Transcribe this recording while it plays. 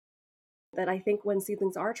That I think when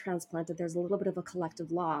seedlings are transplanted, there's a little bit of a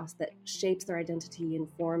collective loss that shapes their identity and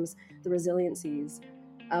forms the resiliencies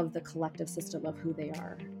of the collective system of who they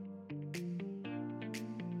are.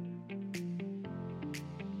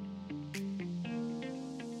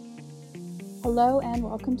 Hello and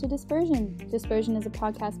welcome to Dispersion. Dispersion is a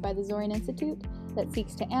podcast by the Zorian Institute that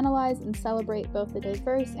seeks to analyze and celebrate both the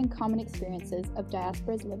diverse and common experiences of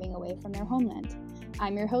diasporas living away from their homeland.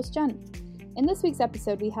 I'm your host, Jen. In this week's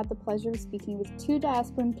episode, we had the pleasure of speaking with two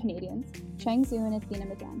diasporan Canadians, Chang Zhu and Athena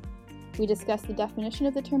Madan. We discussed the definition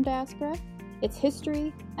of the term diaspora, its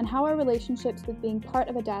history, and how our relationships with being part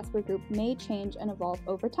of a diaspora group may change and evolve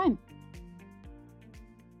over time.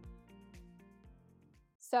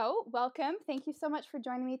 So, welcome. Thank you so much for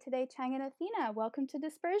joining me today, Chang and Athena. Welcome to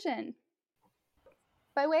Dispersion.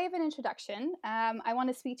 By way of an introduction, I want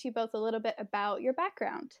to speak to you both a little bit about your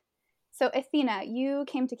background. So, Athena, you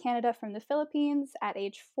came to Canada from the Philippines at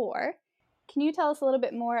age 4. Can you tell us a little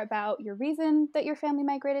bit more about your reason that your family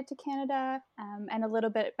migrated to Canada and a little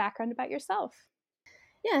bit background about yourself?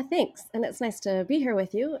 Yeah, thanks. And it's nice to be here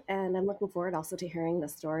with you. And I'm looking forward also to hearing the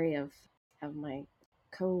story of my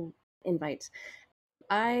co-invite.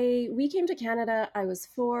 We came to Canada. I was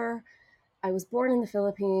 4. I was born in the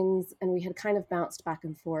Philippines, and we had kind of bounced back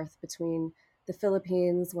and forth between the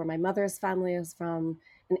Philippines, where my mother's family is from,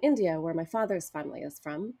 and India, where my father's family is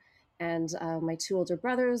from. And my 2 older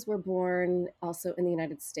brothers were born also in the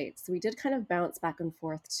United States. So we did kind of bounce back and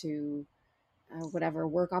forth to whatever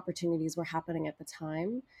work opportunities were happening at the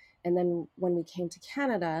time. And then when we came to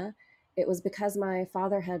Canada, it was because my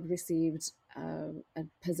father had received a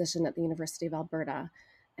position at the University of Alberta.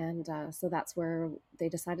 And so that's where they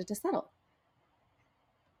decided to settle.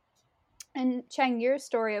 And Chang, your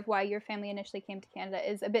story of why your family initially came to Canada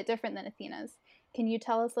is a bit different than Athena's. Can you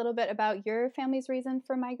tell us a little bit about your family's reason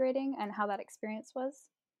for migrating and how that experience was?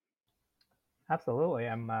 Absolutely.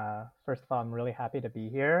 First of all, I'm really happy to be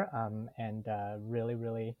here and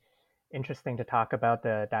really interesting to talk about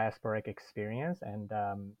the diasporic experience and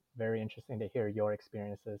very interesting to hear your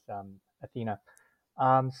experiences, Athena.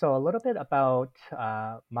 So a little bit about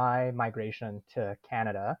my migration to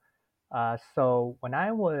Canada. So when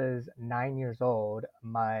I was 9 years old,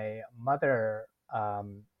 my mother,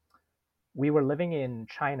 we were living in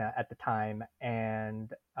China at the time,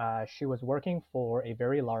 and she was working for a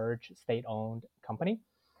very large state-owned company.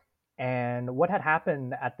 And what had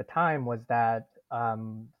happened at the time was that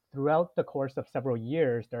throughout the course of several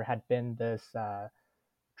years, there had been this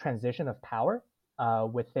transition of power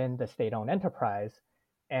within the state-owned enterprise.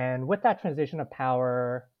 And with that transition of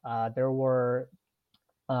power, there were,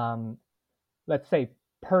 let's say,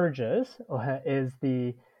 purges is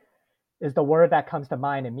the word that comes to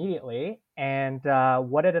mind immediately. And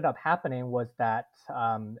what ended up happening was that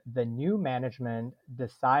the new management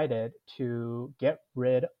decided to get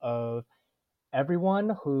rid of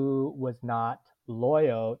everyone who was not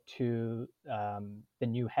loyal to the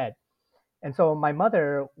new head. And so my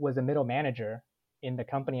mother was a middle manager in the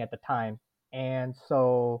company at the time. And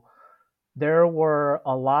so there were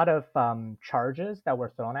a lot of charges that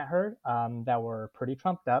were thrown at her that were pretty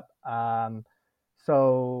trumped up.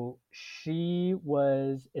 So she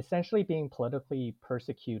was essentially being politically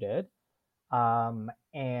persecuted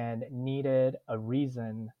and needed a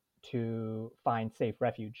reason to find safe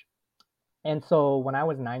refuge. And so when I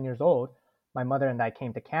was 9 years old, my mother and I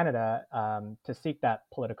came to Canada to seek that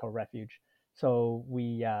political refuge. So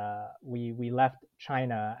we left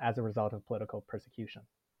China as a result of political persecution.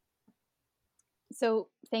 So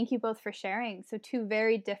thank you both for sharing. So two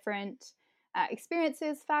very different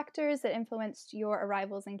experiences, factors that influenced your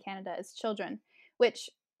arrivals in Canada as children, which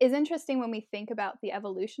is interesting when we think about the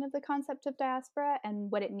evolution of the concept of diaspora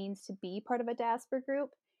and what it means to be part of a diaspora group.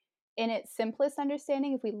 In its simplest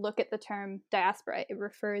understanding, if we look at the term diaspora, it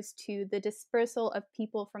refers to the dispersal of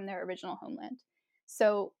people from their original homeland.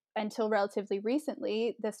 So until relatively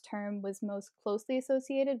recently, this term was most closely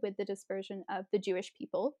associated with the dispersion of the Jewish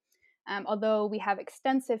people. Although we have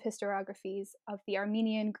extensive historiographies of the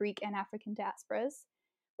Armenian, Greek, and African diasporas.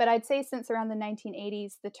 But I'd say since around the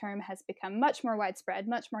 1980s, the term has become much more widespread,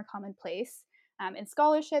 much more commonplace in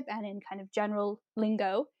scholarship and in kind of general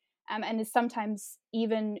lingo, and is sometimes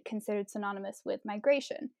even considered synonymous with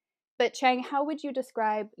migration. But Chang, how would you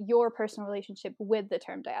describe your personal relationship with the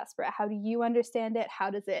term diaspora? How do you understand it?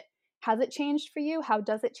 Has it changed for you? How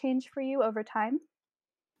does it change for you over time?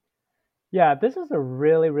 Yeah, this is a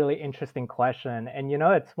really interesting question. And,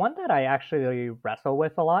 it's one that I actually wrestle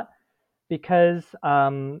with a lot because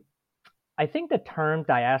I think the term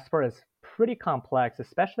diaspora is pretty complex,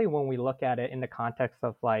 especially when we look at it in the context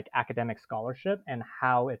of like academic scholarship and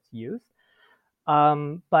how it's used.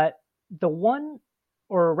 But the one,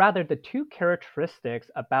 or rather the two characteristics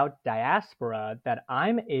about diaspora that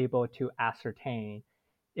I'm able to ascertain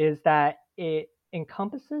is that it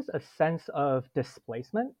encompasses a sense of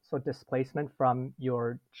displacement, so displacement from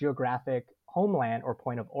your geographic homeland or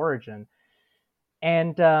point of origin.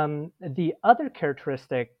 And the other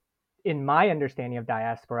characteristic, in my understanding of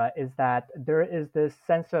diaspora, is that there is this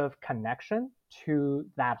sense of connection to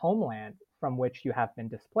that homeland from which you have been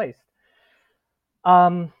displaced.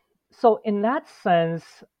 Um, so, in that sense,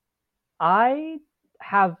 I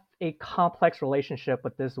have a complex relationship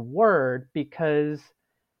with this word because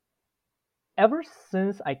ever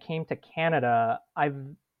since I came to Canada, I've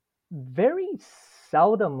very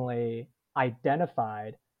seldomly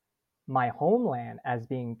identified my homeland as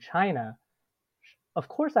being China. Of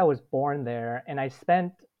course, I was born there and I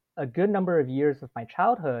spent a good number of years of my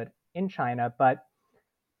childhood in China, but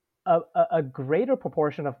a greater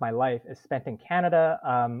proportion of my life is spent in Canada.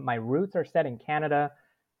 My roots are set in Canada.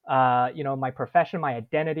 My profession, my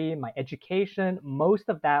identity, my education, most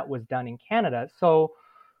of that was done in Canada. So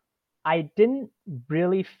I didn't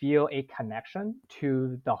really feel a connection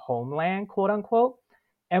to the homeland, quote unquote.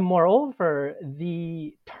 And moreover,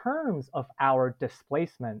 the terms of our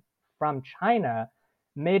displacement from China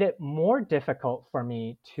made it more difficult for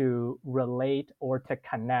me to relate or to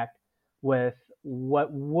connect with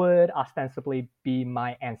what would ostensibly be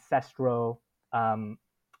my ancestral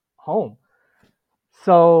home.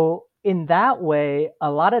 So in that way, a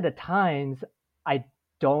lot of the times I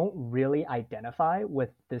don't really identify with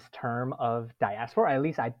this term of diaspora. At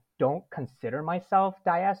least I don't consider myself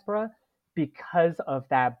diaspora because of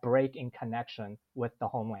that break in connection with the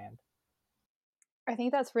homeland. I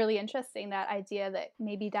think that's really interesting, that idea that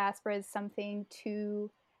maybe diaspora is something to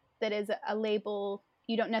that is a label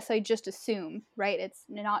you don't necessarily just assume, right? It's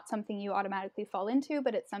not something you automatically fall into,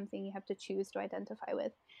 but it's something you have to choose to identify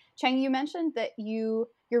with. Chang, you mentioned that your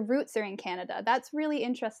roots are in Canada. That's really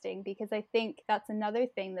interesting because I think that's another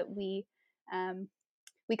thing that um,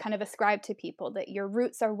 we kind of ascribe to people, that your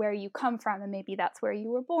roots are where you come from and maybe that's where you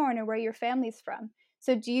were born or where your family's from.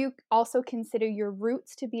 So do you also consider your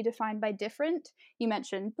roots to be defined by different, you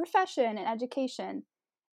mentioned profession and education,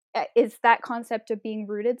 is that concept of being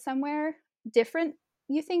rooted somewhere different,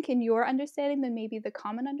 you think, in your understanding than maybe the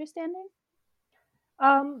common understanding?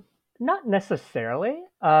 Um, Not necessarily.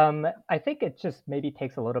 I think it just maybe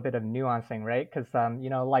takes a little bit of nuancing, right? Because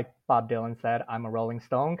like Bob Dylan said, "I'm a Rolling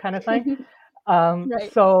Stone" kind of thing. Um,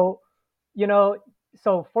 Right. so, you know,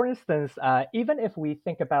 so for instance, even if we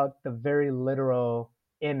think about the very literal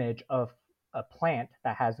image of a plant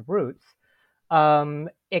that has roots,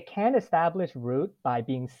 it can establish root by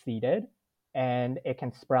being seeded, and it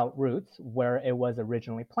can sprout roots where it was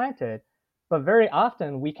originally planted. But very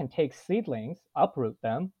often we can take seedlings, uproot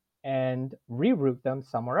them, and reroot them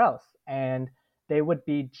somewhere else, and they would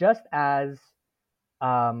be just as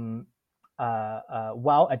um,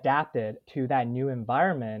 well adapted to that new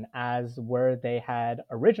environment as where they had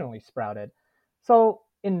originally sprouted. So,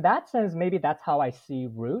 in that sense, maybe that's how I see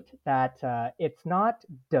root, that it's not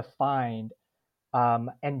defined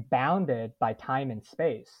and bounded by time and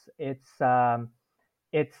space. It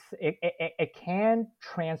can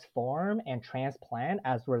transform and transplant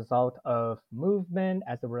as a result of movement,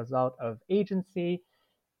 as a result of agency,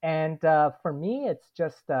 and for me, it's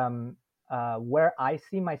just where I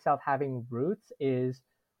see myself having roots is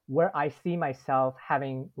where I see myself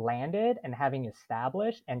having landed and having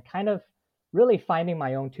established and kind of really finding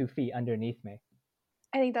my own 2 feet underneath me.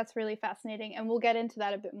 I think that's really fascinating. And we'll get into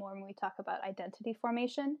that a bit more when we talk about identity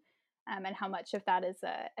formation, and how much of that is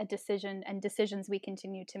a decision and decisions we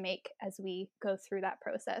continue to make as we go through that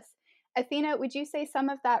process. Athena, would you say some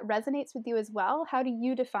of that resonates with you as well? How do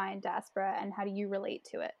you define diaspora and how do you relate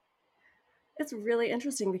to it? It's really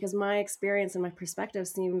interesting because my experience and my perspective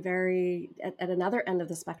seem very at another end of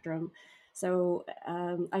the spectrum. So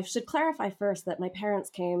I should clarify first that my parents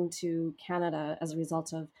came to Canada as a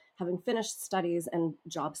result of having finished studies and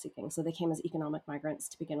job seeking. So they came as economic migrants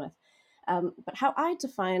to begin with. But how I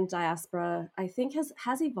define diaspora, I think,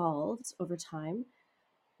 has evolved over time.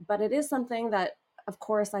 But it is something that, of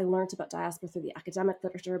course, I learned about diaspora through the academic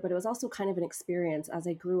literature, but it was also kind of an experience as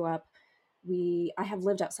I grew up. I have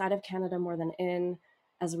lived outside of Canada more than in,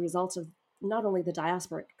 as a result of not only the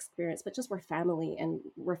diasporic experience, but just where family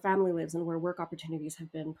lives and where work opportunities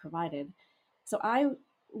have been provided. So I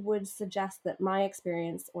would suggest that my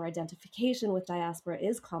experience or identification with diaspora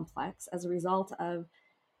is complex as a result of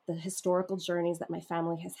the historical journeys that my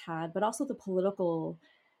family has had, but also the political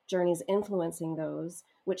journeys influencing those,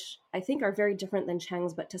 which I think are very different than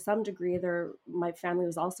Cheng's, but to some degree, my family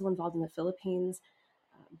was also involved in the Philippines.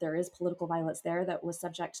 there is political violence there that was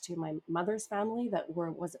subject to my mother's family, that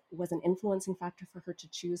was an influencing factor for her to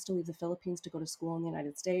choose to leave the Philippines to go to school in the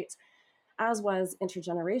United States, as was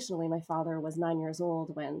intergenerationally. My father was 9 years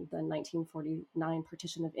old when the 1949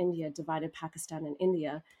 partition of India divided Pakistan and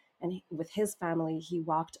India. And with his family, he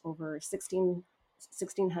walked over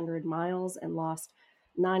 1,600 miles and lost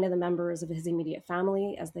 9 of the members of his immediate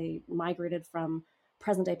family as they migrated from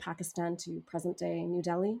present day Pakistan to present day New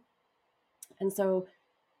Delhi. And so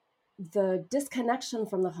the disconnection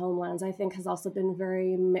from the homelands, I think, has also been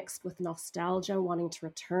very mixed with nostalgia, wanting to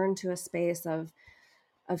return to a space of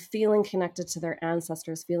feeling connected to their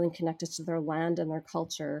ancestors, feeling connected to their land and their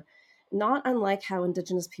culture, not unlike how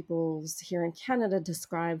Indigenous peoples here in Canada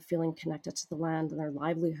describe feeling connected to the land and their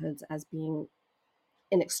livelihoods as being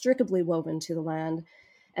inextricably woven to the land,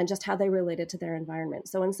 and just how they related to their environment.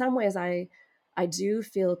 So in some ways, I do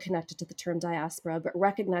feel connected to the term diaspora, but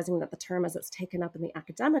recognizing that the term as it's taken up in the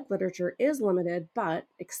academic literature is limited but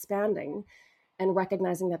expanding, and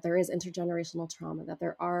recognizing that there is intergenerational trauma, that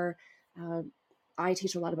there are uh, I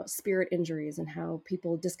teach a lot about spirit injuries and how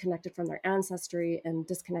people disconnected from their ancestry and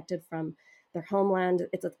disconnected from their homeland.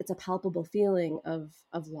 It's a palpable feeling of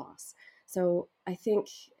loss. So I think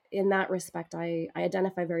in that respect, I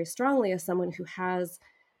identify very strongly as someone who has,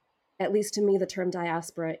 at least to me, the term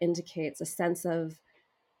diaspora indicates a sense of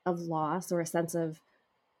loss, or a sense of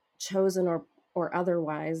chosen or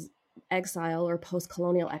otherwise exile or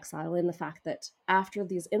post-colonial exile, in the fact that after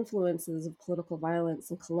these influences of political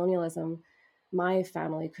violence and colonialism, my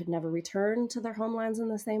family could never return to their homelands in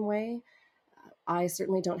the same way. I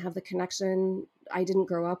certainly don't have the connection. I didn't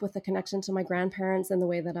grow up with the connection to my grandparents in the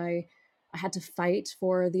way that I had to fight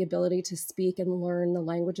for the ability to speak and learn the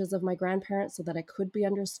languages of my grandparents so that I could be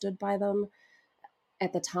understood by them.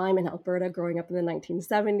 At the time in Alberta, growing up in the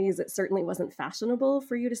 1970s, it certainly wasn't fashionable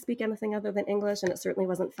for you to speak anything other than English, and it certainly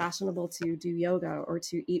wasn't fashionable to do yoga or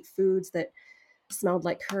to eat foods that smelled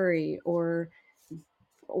like curry, or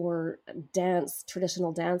dance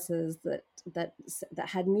traditional dances that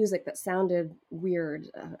had music that sounded weird,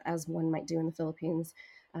 as one might do in the Philippines,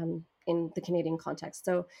 in the Canadian context.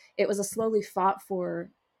 So it was a slowly fought for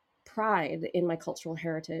pride in my cultural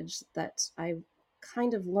heritage that I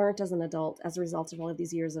kind of learned as an adult as a result of all of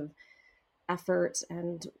these years of effort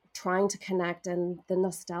and trying to connect, and the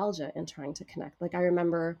nostalgia in trying to connect. Like I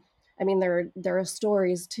remember, I mean, there are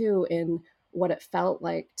stories too in what it felt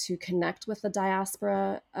like to connect with the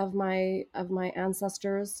diaspora of my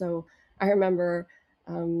ancestors. So I remember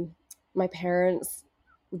my parents,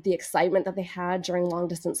 the excitement that they had during long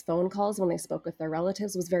distance phone calls when they spoke with their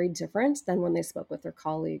relatives was very different than when they spoke with their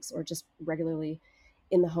colleagues or just regularly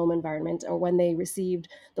in the home environment, or when they received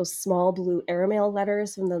those small blue airmail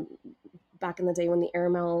letters from the back in the day when the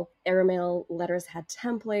airmail letters had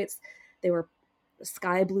templates. They were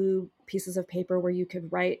sky blue pieces of paper where you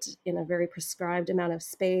could write in a very prescribed amount of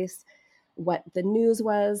space what the news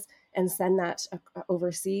was and send that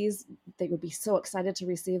overseas. They would be so excited to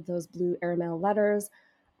receive those blue airmail letters.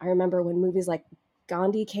 I remember when movies like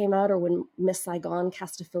Gandhi came out, or when Miss Saigon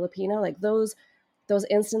cast a Filipina, like those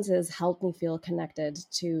instances helped me feel connected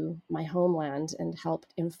to my homeland and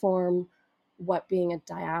helped inform what being a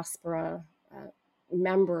diaspora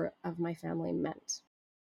member of my family meant.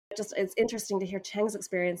 Just it's interesting to hear Cheng's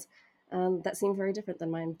experience, that seemed very different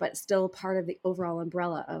than mine, but still part of the overall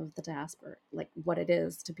umbrella of the diaspora, like what it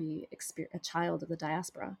is to be a child of the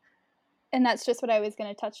diaspora. And that's just what I was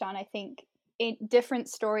going to touch on. I think different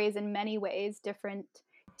stories in many ways, different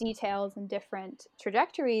details and different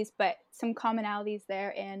trajectories, but some commonalities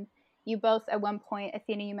there. And you both, at one point,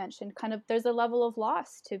 Athena, you mentioned kind of there's a level of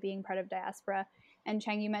loss to being part of diaspora. And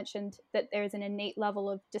Cheng, you mentioned that there's an innate level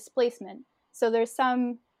of displacement. So there's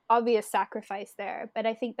some obvious sacrifice there. But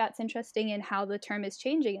I think that's interesting in how the term is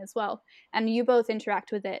changing as well. And you both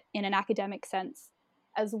interact with it in an academic sense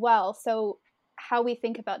as well. So how we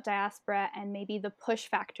think about diaspora and maybe the push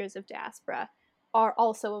factors of diaspora are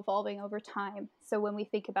also evolving over time. So when we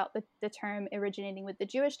think about the term originating with the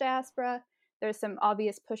Jewish diaspora, there's some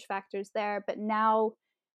obvious push factors there, but now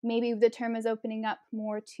maybe the term is opening up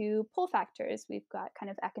more to pull factors. We've got kind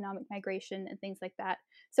of economic migration and things like that.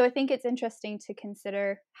 So I think it's interesting to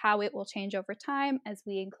consider how it will change over time as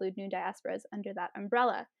we include new diasporas under that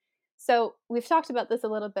umbrella. So we've talked about this a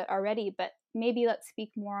little bit already, but maybe let's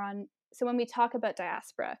speak more on. So when we talk about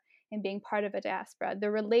diaspora and being part of a diaspora,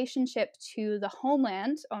 the relationship to the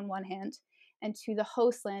homeland on one hand and to the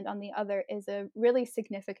host land on the other is a really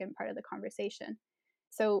significant part of the conversation.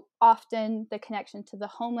 So often the connection to the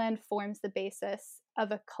homeland forms the basis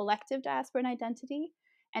of a collective diasporan identity,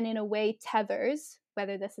 and in a way tethers,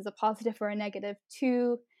 whether this is a positive or a negative,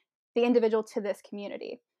 to the individual to this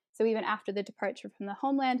community. So even after the departure from the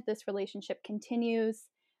homeland, this relationship continues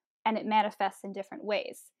and it manifests in different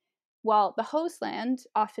ways. While the host land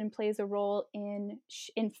often plays a role in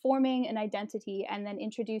forming an identity and then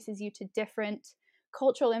introduces you to different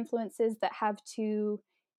cultural influences that have to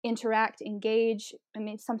interact, engage, I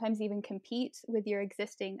mean, sometimes even compete with your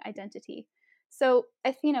existing identity. So,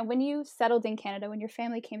 Athena, when you settled in Canada, when your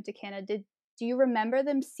family came to Canada, do you remember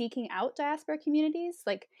them seeking out diaspora communities?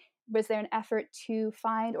 Like, was there an effort to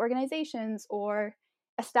find organizations or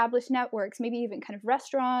establish networks, maybe even kind of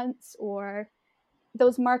restaurants or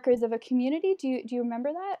those markers of a community? Do you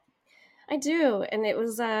remember that? I do, and it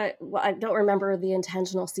was well, I don't remember the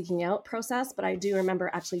intentional seeking out process, but I do remember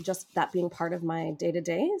actually just that being part of my day to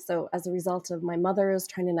day. So as a result of my mother's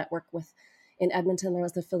trying to network with, in Edmonton, there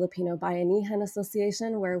was the Filipino Bayanihan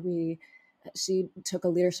Association where she took a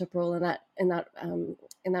leadership role in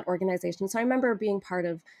that organization. So I remember being part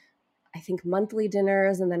of, I think, monthly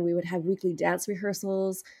dinners, and then we would have weekly dance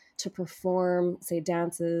rehearsals to perform, say,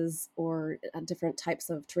 dances or different types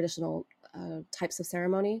of traditional types of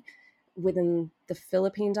ceremony within the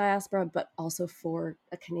Philippine diaspora, but also for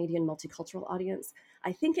a Canadian multicultural audience.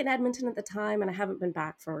 I think in Edmonton at the time, and I haven't been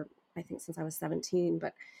back for, I think, since I was 17,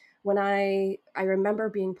 but when I remember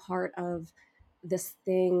being part of this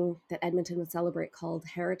thing that Edmonton would celebrate called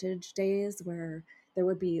Heritage Days, where there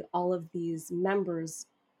would be all of these members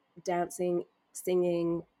dancing,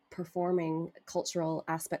 singing, performing cultural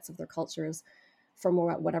aspects of their cultures from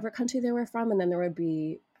whatever country they were from. And then there would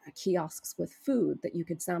be kiosks with food that you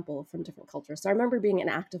could sample from different cultures. So I remember being an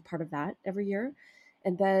active part of that every year.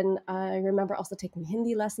 And then I remember also taking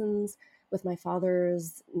Hindi lessons with my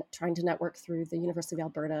father's, trying to network through the University of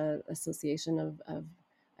Alberta Association of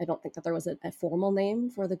I don't think that there was a formal name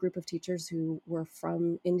for the group of teachers who were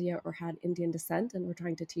from India or had Indian descent and were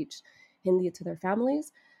trying to teach Hindi to their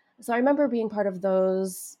families. So I remember being part of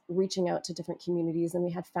those, reaching out to different communities, and we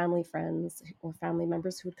had family friends or family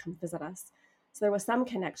members who would come visit us. So there was some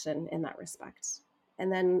connection in that respect.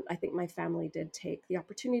 And then I think my family did take the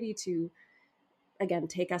opportunity to, again,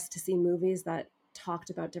 take us to see movies that talked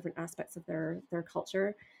about different aspects of their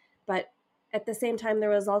culture. But at the same time, there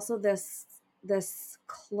was also this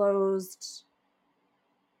closed,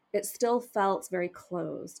 it still felt very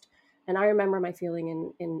closed. And I remember my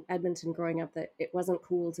feeling in Edmonton growing up that it wasn't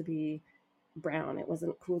cool to be brown. It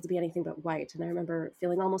wasn't cool to be anything but white. And I remember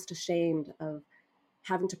feeling almost ashamed of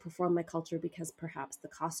having to perform my culture because perhaps the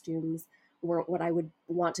costumes weren't what I would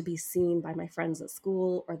want to be seen by my friends at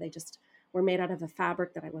school, or they just were made out of a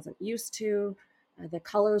fabric that I wasn't used to. The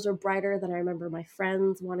colors were brighter than I remember my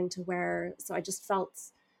friends wanting to wear. So I just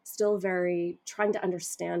felt still very trying to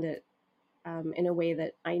understand it in a way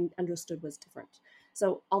that I understood was different.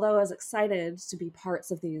 So although I was excited to be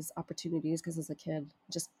parts of these opportunities, because as a kid,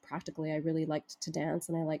 just practically, I really liked to dance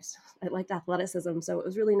and I liked athleticism. So it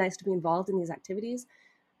was really nice to be involved in these activities,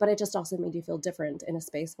 but it just also made you feel different in a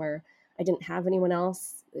space where I didn't have anyone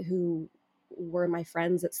else who were my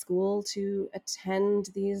friends at school to attend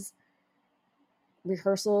these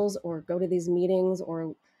rehearsals or go to these meetings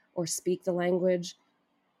or speak the language.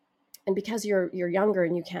 And because you're younger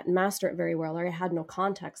and you can't master it very well, or I had no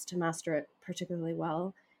context to master it particularly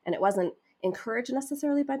well, and it wasn't encouraged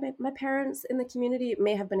necessarily by my parents in the community. It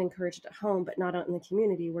may have been encouraged at home, but not out in the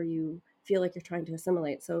community where you feel like you're trying to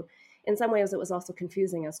assimilate. So in some ways it was also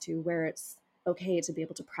confusing as to where it's okay to be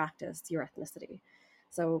able to practice your ethnicity.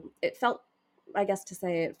 So it felt, I guess to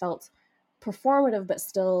say, it felt performative, but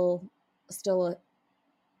still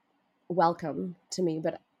welcome to me,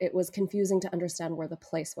 but it was confusing to understand where the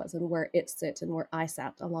place was and where it sit and where I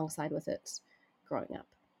sat alongside with it growing up.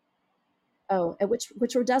 Oh, and which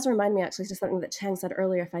does remind me actually to something that Chang said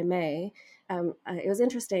earlier, if I may. It was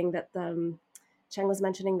interesting that Chang was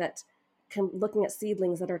mentioning that looking at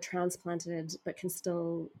seedlings that are transplanted but can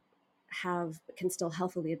still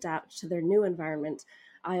healthily adapt to their new environment.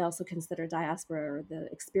 I also consider diaspora, or the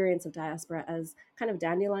experience of diaspora, as kind of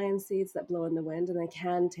dandelion seeds that blow in the wind and they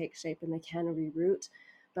can take shape and they can reroot.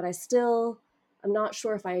 But I'm not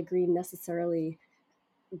sure if I agree necessarily.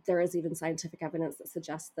 There is even scientific evidence that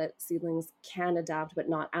suggests that seedlings can adapt, but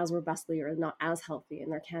not as robustly or not as healthy. And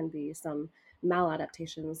there can be some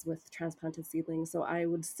maladaptations with transplanted seedlings. So I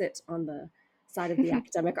would sit on the side of the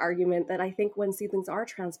academic argument that I think when seedlings are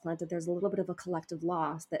transplanted, there's a little bit of a collective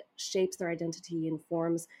loss that shapes their identity and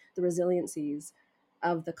forms the resiliencies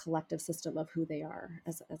of the collective system of who they are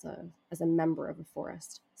as a member of a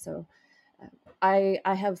forest. So I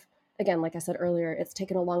have, again, like I said earlier, it's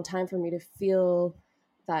taken a long time for me to feel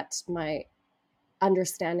that my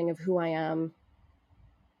understanding of who I am,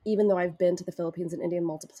 even though I've been to the Philippines and India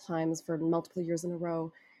multiple times for multiple years in a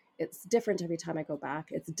row, it's different every time I go back.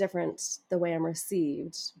 It's different the way I'm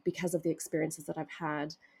received because of the experiences that I've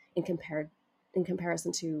had in compared in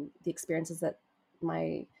comparison to the experiences that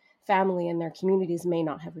my family and their communities may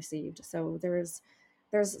not have received. So there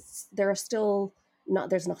are still not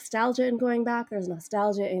there's nostalgia in going back. There's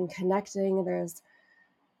nostalgia in connecting.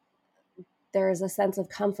 There's a sense of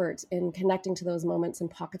comfort in connecting to those moments and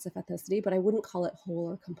pockets of ethnicity, but I wouldn't call it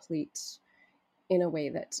whole or complete in a way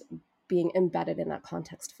that being embedded in that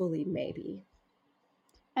context fully may be.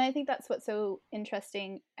 And I think that's what's so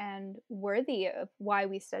interesting and worthy of why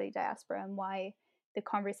we study diaspora and why the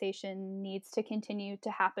conversation needs to continue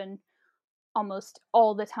to happen almost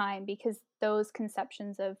all the time, because those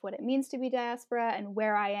conceptions of what it means to be diaspora and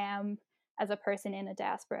where I am as a person in a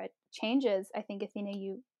diaspora changes. I think, Athena,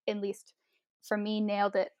 you, at least for me,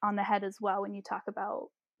 nailed it on the head as well when you talk about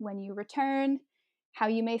when you return, how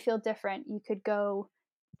you may feel different. You could go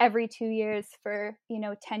every 2 years for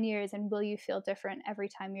 10 years, and will you feel different every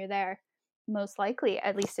time you're there? Most likely,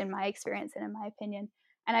 at least in my experience and in my opinion.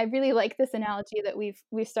 And I really like this analogy that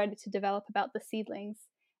we've started to develop about the seedlings.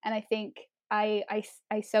 And I think I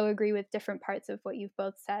so agree with different parts of what you've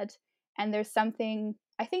both said. And there's something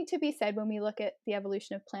I think to be said when we look at the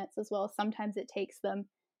evolution of plants as well. Sometimes it takes them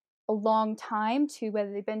a long time to,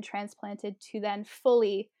 whether they've been transplanted, to then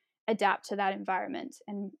fully adapt to that environment.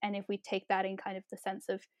 And if we take that in kind of the sense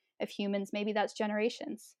of humans, maybe that's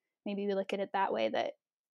generations. Maybe we look at it that way, that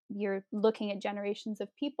you're looking at generations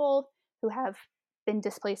of people who have been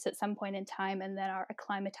displaced at some point in time and then are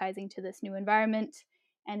acclimatizing to this new environment.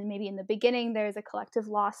 And maybe in the beginning there's a collective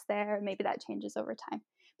loss there. Maybe that changes over time.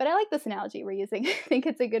 But I like this analogy we're using. I think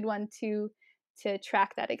it's a good one to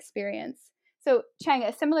track that experience. So, Chang,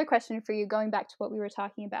 a similar question for you, going back to what we were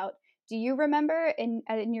talking about. Do you remember in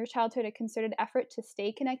your childhood a concerted effort to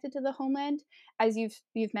stay connected to the homeland? As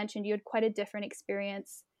you've mentioned, you had quite a different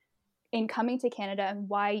experience in coming to Canada and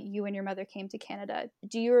why you and your mother came to Canada.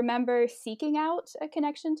 Do you remember seeking out a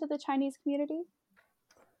connection to the Chinese community?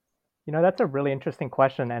 That's a really interesting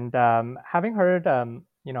question. And having heard,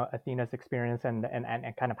 Athena's experience and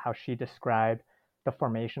kind of how she described the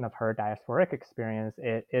formation of her diasporic experience,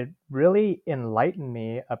 it really enlightened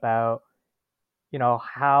me about,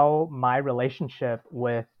 how my relationship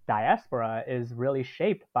with diaspora is really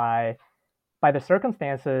shaped by the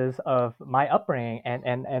circumstances of my upbringing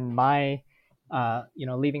and my,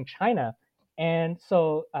 leaving China. And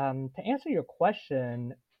so to answer your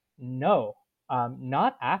question, no,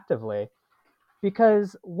 not actively,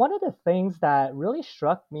 because one of the things that really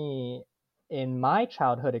struck me in my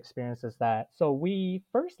childhood experience is that, so we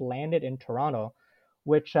first landed in Toronto,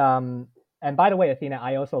 which and by the way, Athena,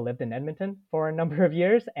 I also lived in Edmonton for a number of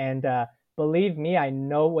years, and believe me, I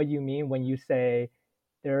know what you mean when you say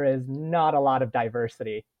there is not a lot of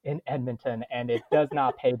diversity in Edmonton, and it does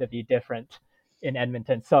not pay to be different in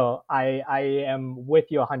Edmonton. So I am with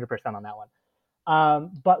you 100% on that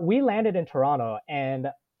one. But we landed in Toronto, and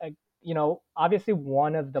obviously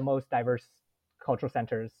one of the most diverse cultural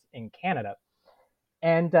centers in Canada.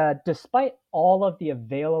 And despite all of the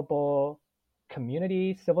available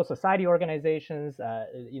community, civil society organizations,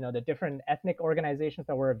 the different ethnic organizations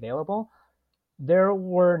that were available, there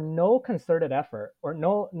were no concerted effort, or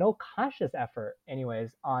no conscious effort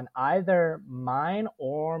anyways, on either mine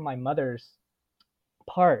or my mother's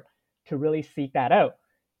part to really seek that out.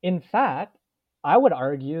 In fact, I would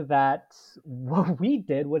argue that what we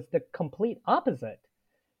did was the complete opposite,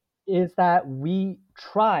 is that we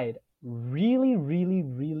tried really, really,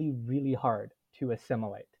 really, really hard to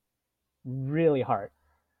assimilate, really hard.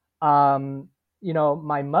 Um,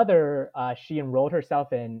 my mother, she enrolled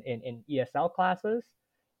herself in ESL classes.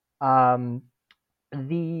 Um,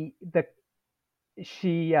 the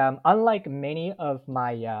she unlike many of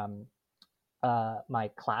my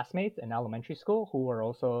classmates in elementary school who were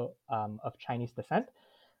also of Chinese descent,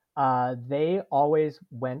 they always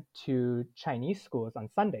went to Chinese schools on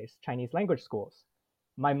Sundays, Chinese language schools.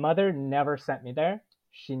 My mother never sent me there.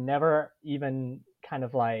 She never even kind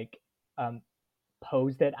of like um,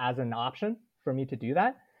 posed it as an option for me to do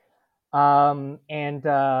that. And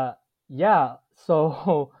yeah,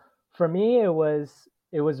 so for me, it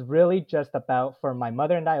was really just about, for my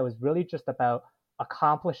mother and I, it was really just about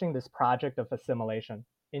accomplishing this project of assimilation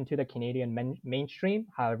into the Canadian mainstream,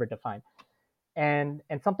 however defined. And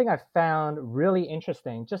something I found really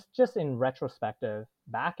interesting, just in retrospective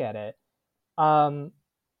back at it, um,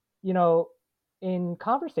 you know, in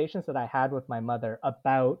conversations that I had with my mother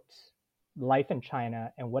about life in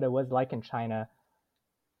China and what it was like in China,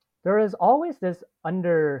 there is always this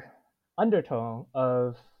undertone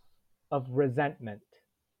of resentment,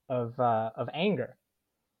 of anger.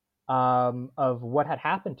 of what had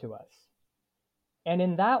happened to us. And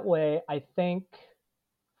in that way, I think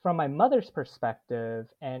from my mother's perspective,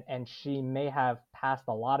 and she may have passed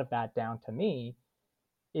a lot of that down to me,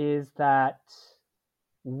 is that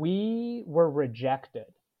we were rejected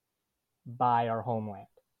by our homeland,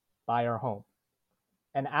 by our home.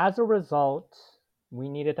 And as a result, we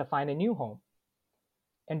needed to find a new home.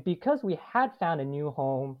 And because we had found a new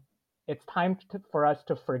home, it's time for us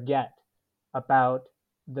to forget about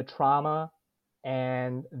the trauma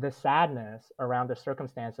and the sadness around the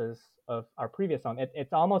circumstances of our previous home.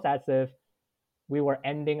 It's almost as if we were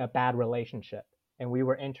ending a bad relationship and we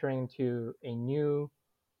were entering into a new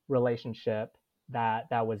relationship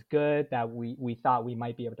that was good, that we thought we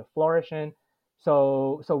might be able to flourish in.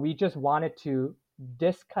 So we just wanted to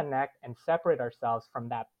disconnect and separate ourselves from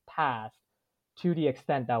that past to the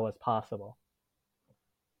extent that was possible.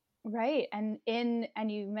 Right. And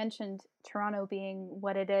you mentioned Toronto being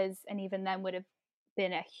what it is, and even then would have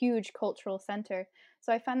been a huge cultural center.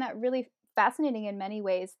 So I find that really fascinating in many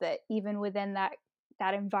ways, that even within that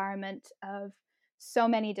environment of so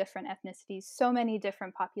many different ethnicities, so many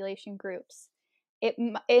different population groups, it,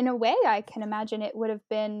 in a way, I can imagine it would have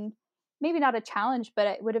been maybe not a challenge, but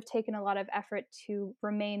it would have taken a lot of effort to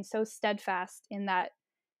remain so steadfast in that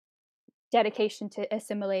dedication to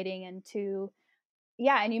assimilating and to,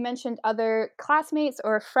 yeah. And you mentioned other classmates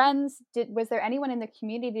or friends. Was there anyone in the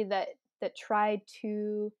community that tried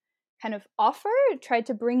to kind of tried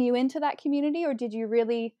to bring you into that community, or did you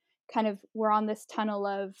really kind of were on this tunnel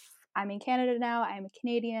of, I'm in Canada now, I'm a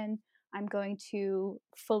Canadian, I'm going to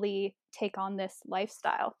fully take on this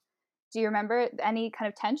lifestyle? Do you remember any kind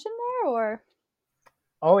of tension there, or?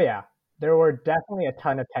 Oh yeah, there were definitely a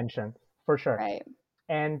ton of tension for sure. Right.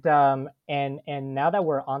 And now that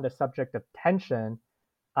we're on the subject of tension,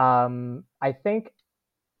 I think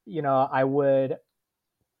I would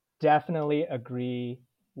definitely agree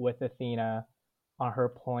with Athena on her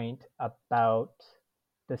point about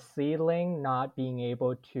the seedling not being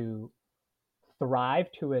able to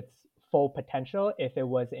thrive to its full potential if it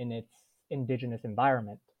was in its indigenous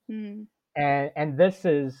environment. Mm. And this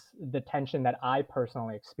is the tension that I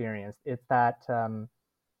personally experienced. It's that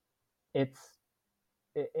it's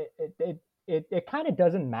it kind of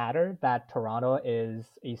doesn't matter that Toronto is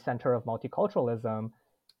a center of multiculturalism.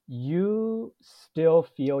 You still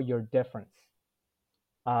feel your difference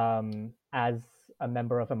as a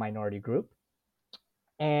member of a minority group,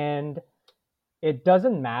 and it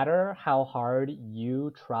doesn't matter how hard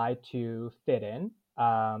you try to fit in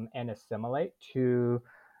and assimilate to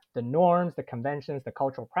the norms, the conventions, the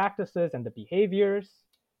cultural practices, and the behaviors.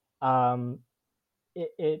 Um,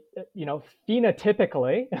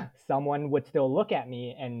 phenotypically, someone would still look at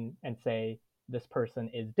me and say this person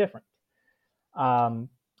is different. Um,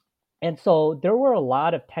 and so there were a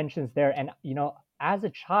lot of tensions there. And as a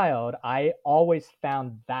child, I always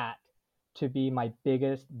found that to be my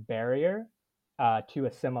biggest barrier to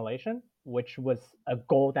assimilation, which was a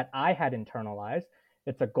goal that I had internalized.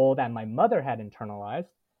 It's a goal that my mother had internalized.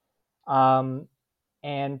 Um,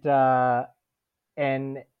 and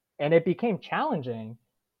and and it became challenging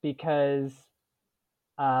because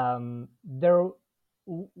there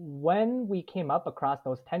when we came up across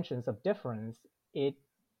those tensions of difference, it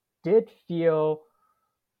did feel,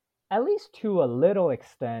 at least to a little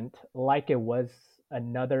extent, like it was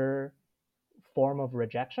another form of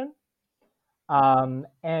rejection.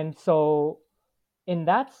 And so, in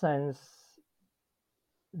that sense,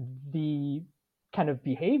 the kind of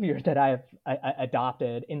behavior that I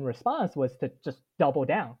adopted in response was to just double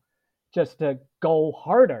down, just to go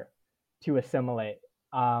harder to assimilate.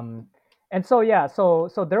 Um, and so yeah, so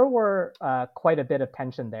there were quite a bit of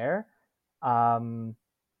tension there, um,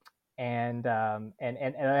 and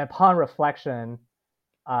upon reflection,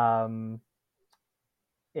 um,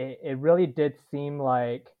 it really did seem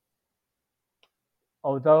like,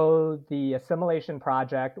 although the assimilation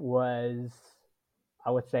project was,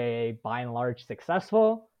 I would say, by and large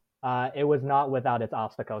successful, it was not without its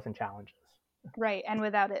obstacles and challenges. Right, and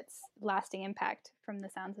without its lasting impact from the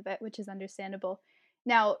sounds of it, which is understandable.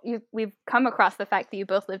 Now, we've come across the fact that you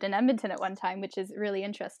both lived in Edmonton at one time, which is really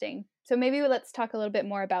interesting. So maybe let's talk a little bit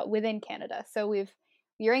more about within Canada. So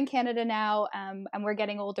you're in Canada now, and we're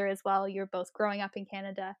getting older as well. You're both growing up in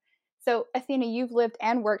Canada. So Athena, you've lived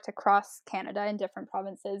and worked across Canada in different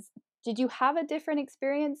provinces. Did you have a different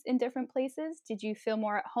experience in different places? Did you feel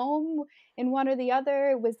more at home in one or the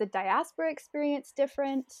other? Was the diaspora experience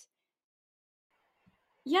different?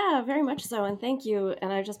 Yeah, very much so, and thank you.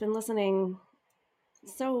 And I've just been listening.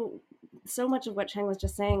 So much of what Cheng was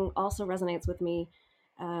just saying also resonates with me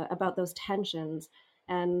about those tensions.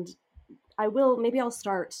 And I will, maybe I'll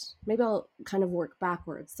kind of work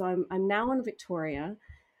backwards. So I'm now in Victoria.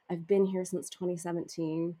 I've been here since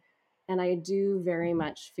 2017, and I do very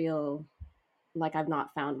much feel like I've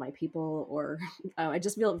not found my people, or I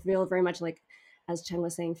just feel very much like, as Chen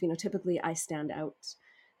was saying, phenotypically I stand out.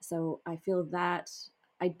 So I feel that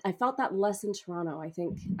I felt that less in Toronto. I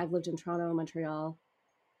think I've lived in Toronto, Montreal,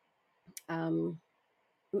 um,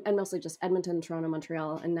 and mostly just Edmonton, Toronto,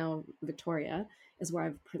 Montreal, and now Victoria is where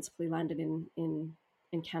I've principally landed in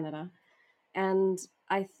Canada. And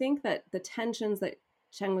I think that the tensions that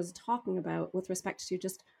Chen was talking about with respect to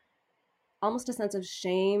just almost a sense of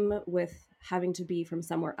shame with having to be from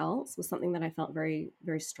somewhere else was something that I felt very,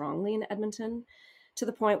 very strongly in Edmonton, to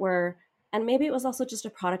the point where, and maybe it was also just a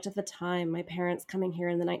product of the time, my parents coming here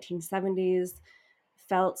in the 1970s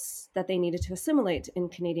felt that they needed to assimilate in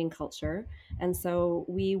Canadian culture. And so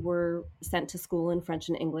we were sent to school in French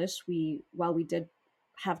and English. While we did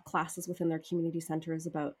have classes within their community centers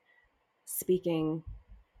about speaking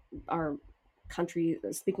our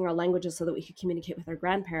speaking our languages so that we could communicate with our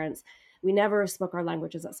grandparents, we never spoke our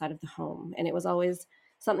languages outside of the home. And it was always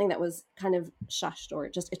something that was kind of shushed, or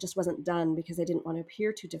it just wasn't done because they didn't want to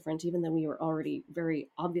appear too different, even though we were already very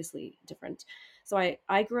obviously different. So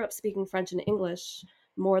I grew up speaking French and English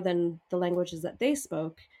more than the languages that they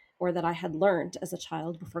spoke or that I had learned as a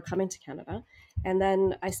child before coming to Canada. And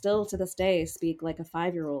then I still to this day speak like a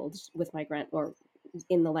 5-year old with my or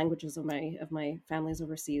in the languages of my families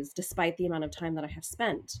overseas, despite the amount of time that I have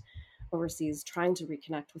spent overseas trying to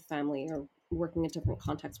reconnect with family or working in different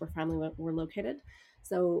contexts where family were located.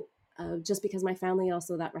 So just because my family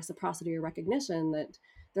also that reciprocity or recognition that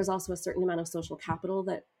there's also a certain amount of social capital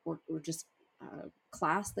that or just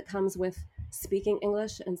class that comes with speaking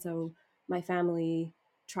English, and so my family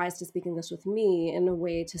tries to speak English with me in a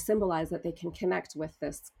way to symbolize that they can connect with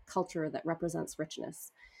this culture that represents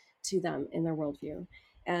richness to them in their worldview.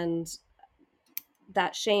 And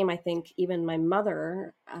that shame, I think even my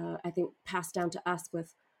mother, I think passed down to us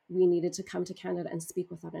with, we needed to come to Canada and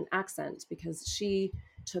speak without an accent because she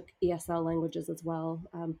took ESL languages as well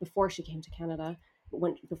before she came to Canada.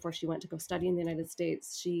 Before she went to go study in the United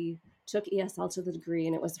States, she took ESL to the degree,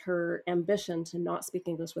 and it was her ambition to not speak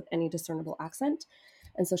English with any discernible accent.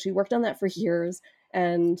 And so she worked on that for years.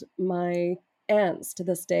 And my aunts to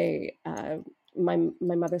this day, my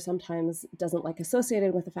mother sometimes doesn't like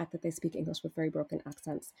associated with the fact that they speak English with very broken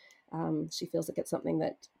accents. She feels like it's something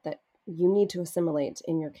that you need to assimilate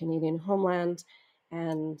in your Canadian homeland,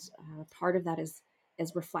 and part of that is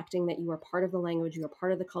reflecting that you are part of the language, you are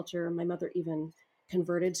part of the culture. My mother even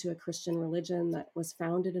converted to a Christian religion that was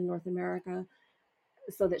founded in North America,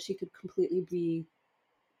 so that she could completely be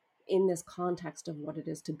in this context of what it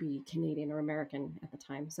is to be Canadian or American at the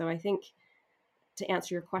time. So I think, to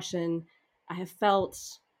answer your question, I have felt,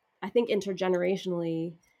 I think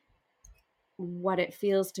intergenerationally, what it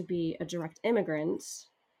feels to be a direct immigrant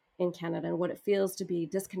in Canada and what it feels to be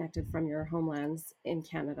disconnected from your homelands in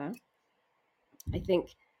Canada. I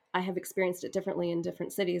think I have experienced it differently in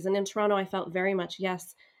different cities. And in Toronto, I felt very much,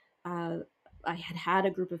 yes, uh, I had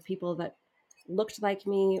a group of people that looked like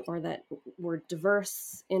me or that were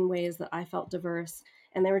diverse in ways that I felt diverse.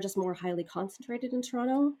 And they were just more highly concentrated in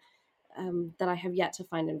Toronto that I have yet to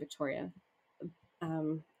find in Victoria.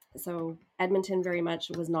 Um, so Edmonton very much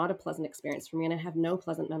was not a pleasant experience for me, and I have no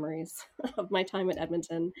pleasant memories of my time at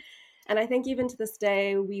Edmonton. And I think even to this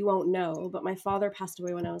day, we won't know, but my father passed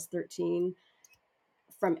away when I was 13.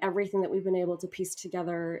 From everything that we've been able to piece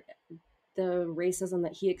together, the racism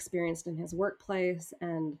that he experienced in his workplace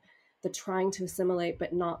and the trying to assimilate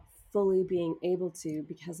but not fully being able to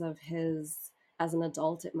because of his, as an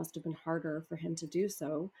adult, it must have been harder for him to do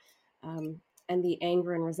so. And the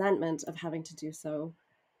anger and resentment of having to do so,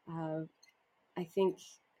 uh, I think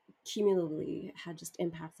cumulatively had just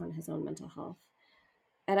impacts on his own mental health.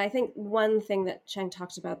 And I think one thing that Cheng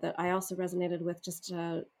talked about that I also resonated with, just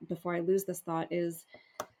before I lose this thought, is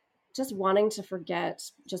just wanting to forget,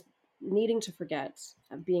 just needing to forget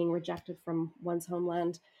being rejected from one's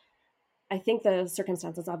homeland. I think the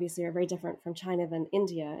circumstances obviously are very different from China than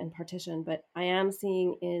India and partition, but I am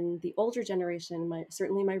seeing in the older generation,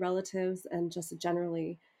 certainly my relatives, and just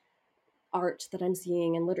generally art that I'm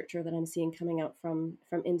seeing and literature that I'm seeing coming out from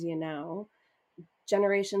India now,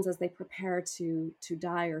 generations as they prepare to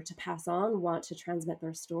die or to pass on want to transmit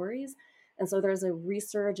their stories. And so there's a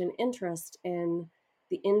resurge in interest in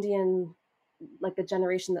the Indian, like the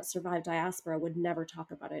generation that survived diaspora would never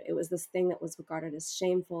talk about it. It was this thing that was regarded as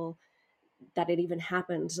shameful that it even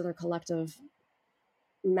happened to their collective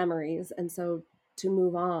memories. And so to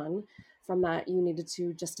move on from that, you needed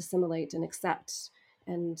to just assimilate and accept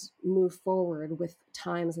and move forward with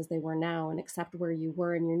times as they were now and accept where you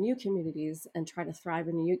were in your new communities and try to thrive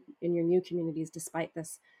in your new communities despite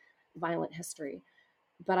this violent history.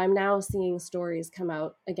 But I'm now seeing stories come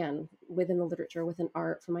out again within the literature, within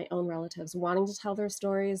art, from my own relatives wanting to tell their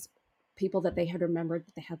stories, people that they had remembered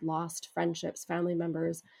that they had lost, friendships, family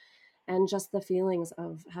members, and just the feelings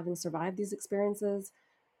of having survived these experiences.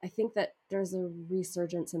 I think that there's a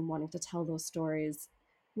resurgence in wanting to tell those stories,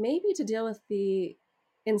 maybe to deal with the,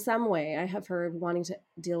 in some way, I have heard wanting to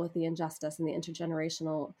deal with the injustice and the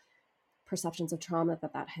intergenerational perceptions of trauma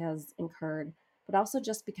that that has incurred, but also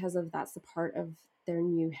just because of that's a part of their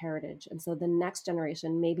new heritage. And so the next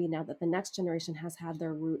generation, maybe now that the next generation has had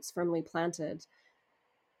their roots firmly planted,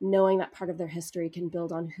 knowing that part of their history can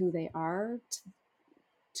build on who they are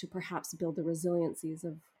to perhaps build the resiliencies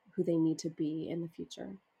of who they need to be in the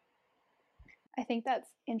future. I think that's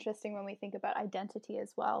interesting when we think about identity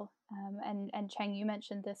as well. And Cheng, you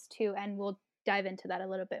mentioned this too, and we'll dive into that a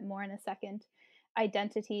little bit more in a second.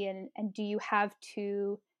 Identity, and do you have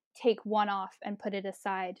to take one off and put it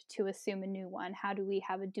aside to assume a new one? How do we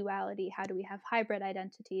have a duality? How do we have hybrid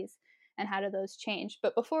identities? And how do those change?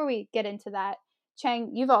 But before we get into that,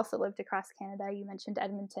 Cheng, you've also lived across Canada. You mentioned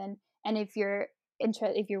Edmonton, and if you're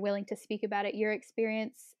willing to speak about it, your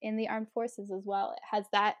experience in the armed forces as well, has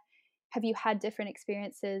that have you had different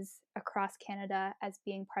experiences across Canada as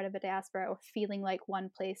being part of a diaspora, or feeling like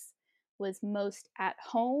one place was most at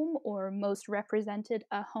home or most represented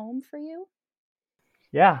a home for you?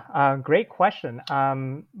 Yeah, great question.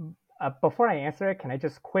 Before I answer it, can I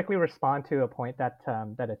just quickly respond to a point that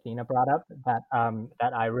that Athena brought up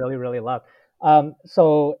that I really really love.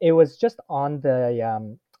 So it was just on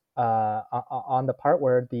the part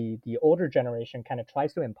where the older generation kind of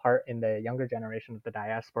tries to impart in the younger generation of the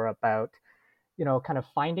diaspora about, kind of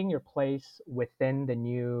finding your place within the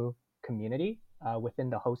new community, within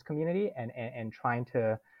the host community, and trying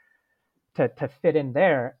to fit in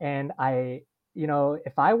there. And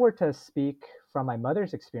if I were to speak from my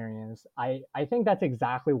mother's experience, I think that's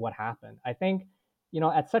exactly what happened. I think,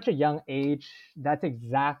 at such a young age, that's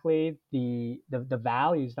exactly the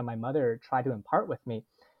values that my mother tried to impart with me.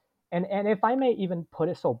 And if I may even put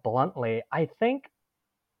it so bluntly, I think,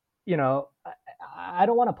 I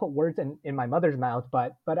don't want to put words in my mother's mouth,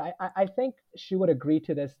 but I think she would agree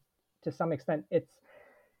to this to some extent.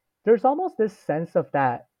 There's almost this sense of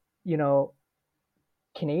that, you know,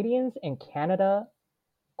 Canadians and Canada,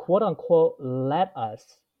 quote unquote, let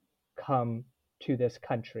us come to this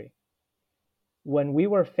country when we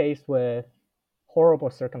were faced with horrible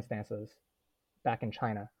circumstances back in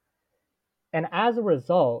China. And as a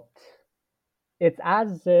result, it's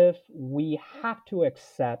as if we have to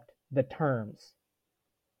accept the terms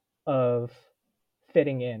of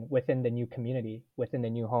fitting in within the new community, within the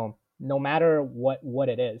new home, no matter what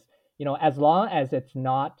it is. As long as it's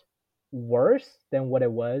not worse than what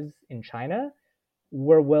it was in China,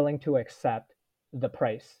 we're willing to accept the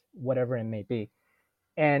price, whatever it may be.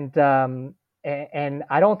 And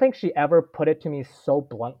I don't think she ever put it to me so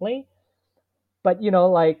bluntly, but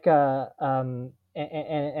like and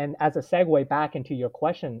as a segue back into your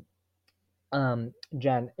question,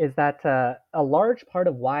 Jen, is that a large part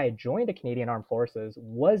of why I joined the Canadian Armed Forces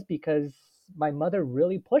was because my mother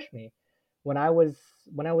really pushed me when I was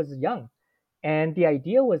young, and the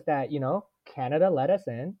idea was that Canada let us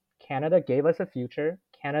in, Canada gave us a future,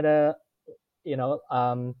 Canada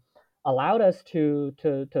allowed us to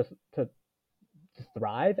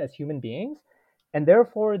thrive as human beings, and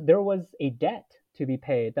therefore there was a debt to be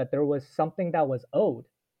paid, that there was something that was owed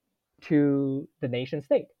to the nation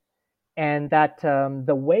state, and that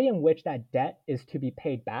the way in which that debt is to be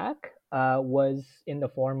paid back was in the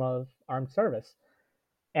form of armed service.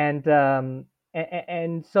 And so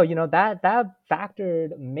that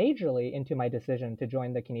factored majorly into my decision to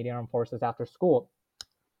join the Canadian Armed Forces after school.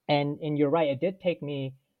 And you're right, it did take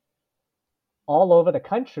me all over the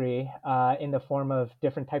country in the form of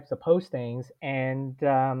different types of postings. And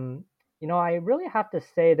I really have to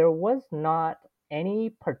say there was not any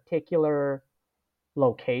particular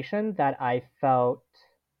location that I felt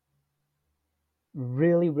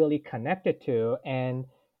really really connected to, and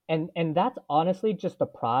that's honestly just a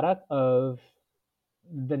product of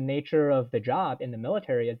the nature of the job in the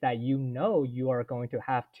military, is that you are going to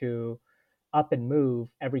have to up and move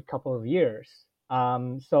every couple of years.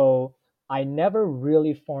 So I never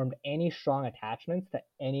really formed any strong attachments to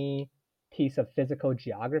any piece of physical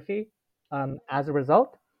geography as a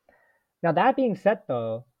result. Now, that being said,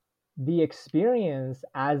 though, the experience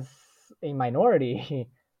as a minority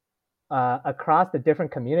across the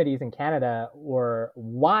different communities in Canada were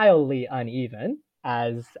wildly uneven.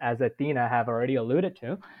 as Athena have already alluded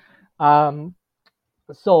to. Um,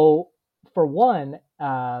 so for one,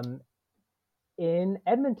 in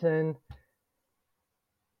Edmonton,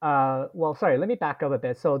 well, sorry, let me back up a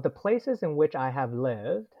bit. So the places in which I have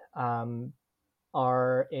lived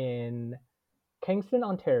are in Kingston,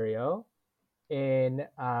 Ontario, in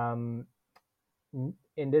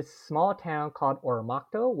in this small town called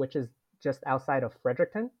Oromocto, which is just outside of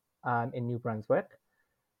Fredericton, in New Brunswick.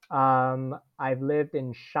 I've lived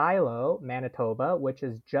in Shiloh, Manitoba, which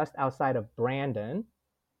is just outside of Brandon,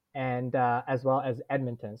 and as well as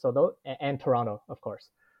Edmonton. So those and Toronto, of course.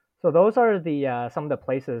 So those are the some of the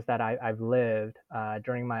places that I've lived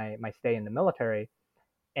during my stay in the military.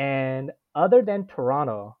 And other than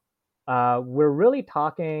Toronto, we're really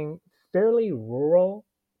talking fairly rural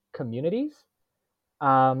communities,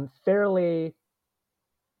 fairly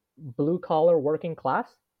blue collar working class,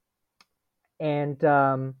 and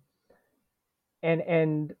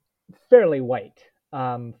and fairly white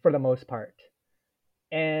for the most part.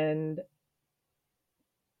 And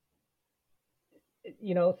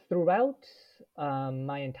throughout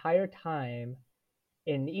my entire time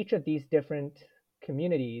in each of these different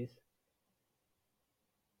communities,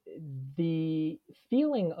 the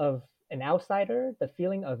feeling of an outsider, the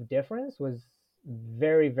feeling of difference was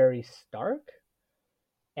very, very stark,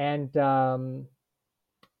 and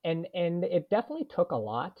and it definitely took a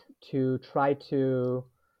lot to try to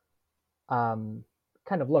um,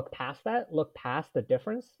 kind of look past that, look past the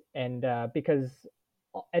difference, and because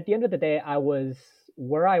at the end of the day, I was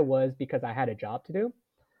where I was because I had a job to do.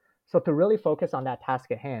 So to really focus on that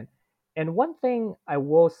task at hand. And one thing I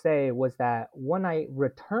will say was that when I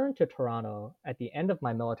returned to Toronto at the end of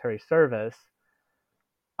my military service,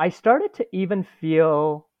 I started to even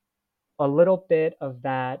feel a little bit of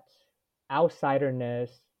that outsiderness,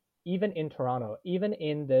 even in Toronto, even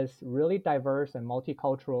in this really diverse and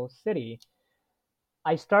multicultural city.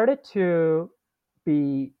 I started to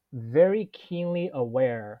be very keenly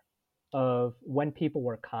aware of when people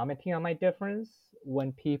were commenting on my difference,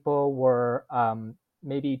 when people were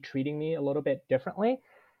maybe treating me a little bit differently.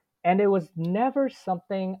 And it was never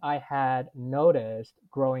something I had noticed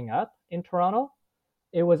growing up in Toronto.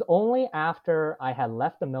 It was only after I had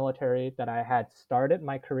left the military, that I had started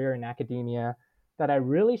my career in academia, that I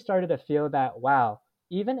really started to feel that, wow,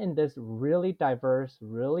 even in this really diverse,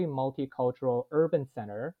 really multicultural urban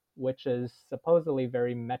center, which is supposedly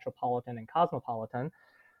very metropolitan and cosmopolitan,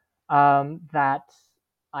 that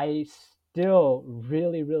I still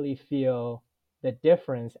really, really feel the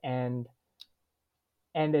difference. And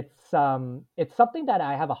it's something that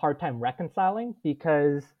I have a hard time reconciling,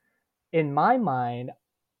 because in my mind,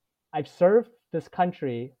 I've served this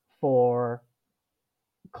country for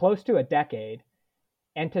close to a decade,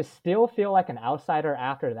 and to still feel like an outsider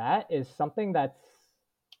after that is something that's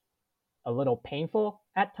a little painful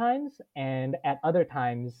at times, and at other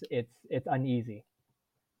times it's uneasy.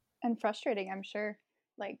 And frustrating, I'm sure,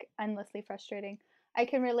 like endlessly frustrating. I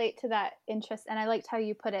can relate to that interest, and I liked how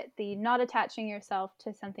you put it, the not attaching yourself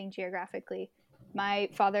to something geographically. My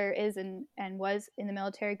father is and was in the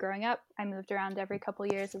military growing up. I moved around every couple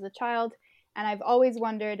years as a child, and I've always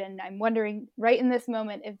wondered, and I'm wondering right in this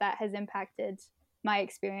moment, if that has impacted my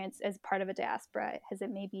experience as part of a diaspora. Has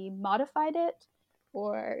it maybe modified it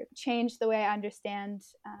or changed the way I understand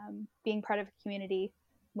being part of a community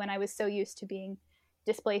when I was so used to being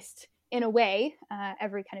displaced in a way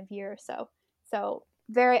every kind of year or so. So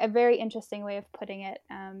a very interesting way of putting it,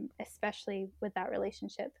 especially with that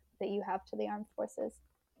relationship that you have to the armed forces.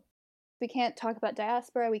 We can't talk about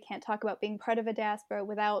diaspora, we can't talk about being part of a diaspora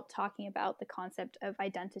without talking about the concept of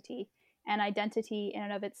identity. And identity in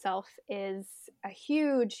and of itself is a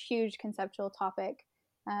huge, huge conceptual topic.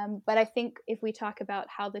 But I think if we talk about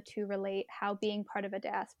how the two relate, how being part of a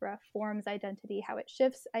diaspora forms identity, how it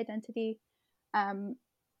shifts identity, um,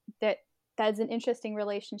 that that's an interesting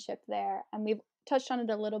relationship there, and we've touched on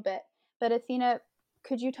it a little bit. But Athena,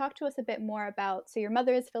 could you talk to us a bit more about, so your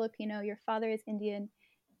mother is Filipino, your father is Indian.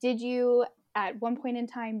 Did you at one point in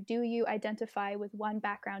time, do you identify with one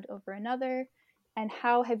background over another, and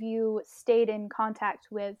how have you stayed in contact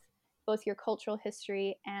with both your cultural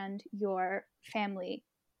history and your family?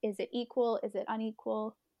 Is it equal, is it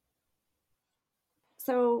unequal?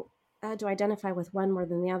 So, do I identify with one more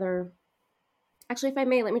than the other? Actually, if I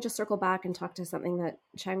may, let me just circle back and talk to something that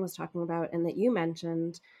Chang was talking about and that you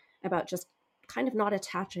mentioned about just kind of not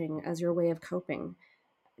attaching as your way of coping,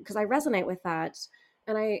 because I resonate with that.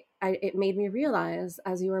 And it made me realize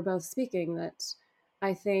as you were both speaking that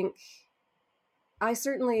I think I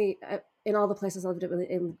certainly, in all the places I lived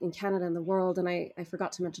in Canada and the world, and I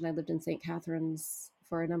forgot to mention I lived in St. Catharines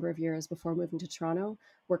for a number of years before moving to Toronto,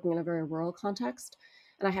 working in a very rural context.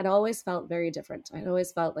 And I had always felt very different. I had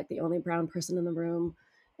always felt like the only brown person in the room,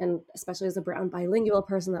 and especially as a brown bilingual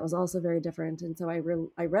person, that was also very different. And so I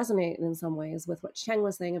resonate in some ways with what Cheng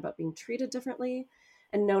was saying about being treated differently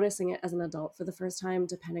and noticing it as an adult for the first time,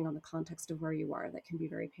 depending on the context of where you are. That can be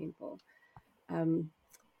very painful. Um,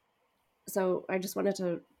 so I just wanted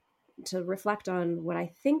to reflect on what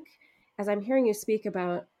I think as I'm hearing you speak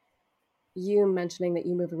about you mentioning that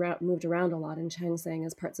you moved around a lot, and Cheng saying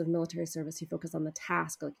as parts of military service you focus on the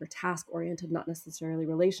task, like you're task oriented, not necessarily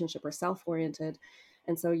relationship or self oriented,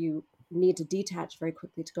 and so you need to detach very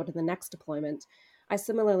quickly to go to the next deployment. I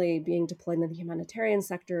similarly, being deployed in the humanitarian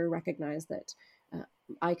sector, recognize that uh,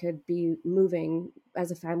 I could be moving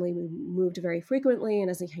as a family. We moved very frequently, and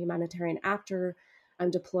as a humanitarian actor,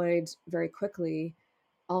 I'm deployed very quickly,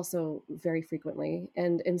 also very frequently.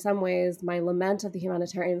 And in some ways, my lament of the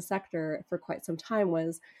humanitarian sector for quite some time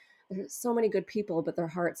was there's so many good people, but their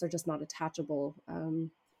hearts are just not attachable,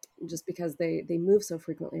 just because they move so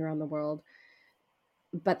frequently around the world.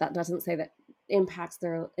 But that doesn't say that impacts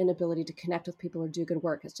their inability to connect with people or do good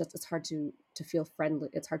work. It's just it's hard to feel friendly.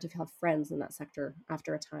 It's hard to have friends in that sector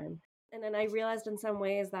after a time. And then I realized in some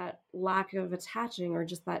ways that lack of attaching, or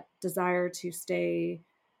just that desire to stay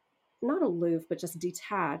not aloof, but just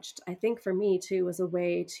detached, I think for me too was a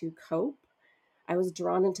way to cope. I was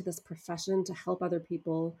drawn into this profession to help other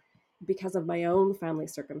people because of my own family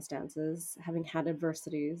circumstances, having had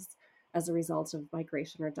adversities as a result of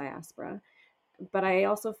migration or diaspora. But I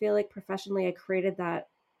also feel like professionally I created that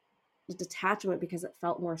detachment because it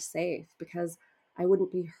felt more safe, because I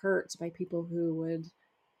wouldn't be hurt by people who would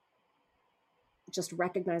just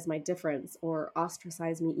recognize my difference or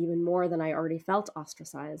ostracize me even more than I already felt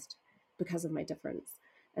ostracized because of my difference.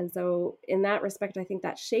 And so, in that respect, I think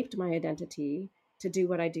that shaped my identity to do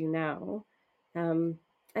what I do now. Um,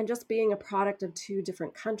 and just being a product of two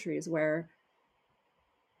different countries where,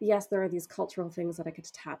 yes, there are these cultural things that I could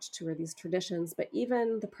attach to, or these traditions, but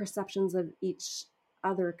even the perceptions of each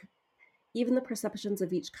other, even the perceptions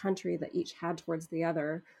of each country that each had towards the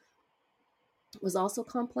other was also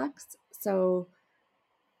complex. So,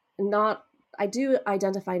 not I do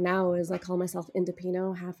identify now as I call myself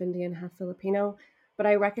Indopino, half Indian, half Filipino, but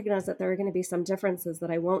I recognize that there are going to be some differences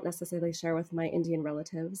that I won't necessarily share with my Indian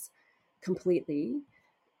relatives completely.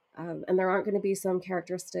 And there aren't going to be some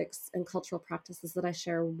characteristics and cultural practices that I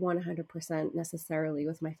share 100% necessarily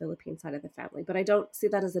with my Philippine side of the family. But I don't see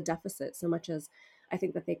that as a deficit so much as I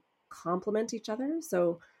think that they complement each other.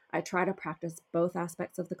 So I try to practice both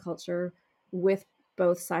aspects of the culture with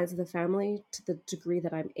both sides of the family to the degree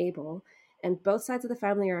that I'm able. And both sides of the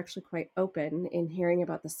family are actually quite open in hearing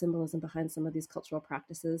about the symbolism behind some of these cultural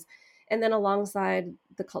practices. And then alongside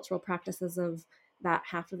the cultural practices of that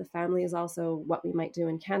half of the family is also what we might do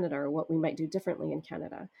in Canada, or what we might do differently in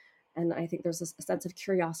Canada. And I think there's a sense of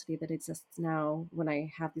curiosity that exists now when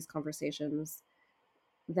I have these conversations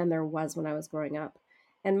than there was when I was growing up.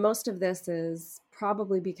 And most of this is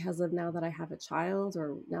probably because of now that I have a child,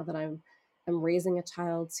 or now that I'm raising a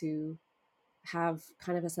child, to have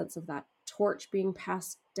kind of a sense of that torch being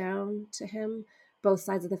passed down to him. Both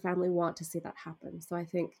sides of the family want to see that happen. So I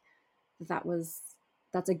think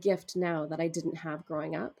that's a gift now that I didn't have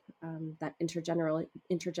growing up. That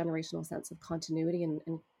intergenerational sense of continuity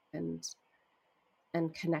and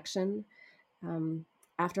and connection. Um,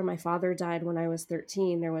 After my father died when I was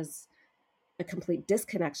 13, there was a complete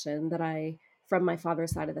disconnection that I from my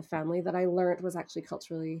father's side of the family that I learned was actually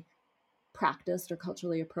culturally practiced or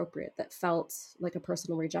culturally appropriate, that felt like a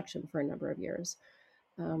personal rejection for a number of years.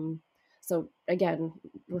 Um, so again,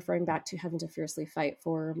 referring back to having to fiercely fight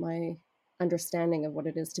for my understanding of what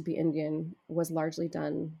it is to be Indian was largely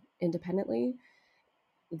done independently.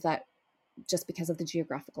 That just because of the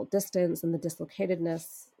geographical distance and the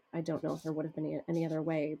dislocatedness, I don't know if there would have been any other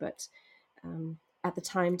way, but at the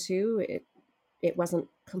time too, it wasn't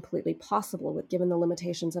completely possible with given the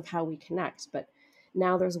limitations of how we connect. But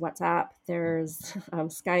now there's WhatsApp, there's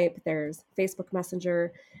Skype, there's Facebook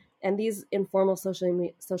Messenger, and these informal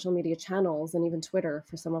social media channels, and even Twitter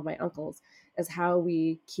for some of my uncles, is how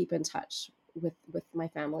we keep in touch with my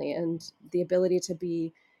family. And the ability to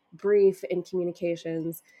be brief in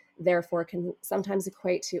communications therefore can sometimes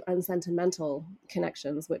equate to unsentimental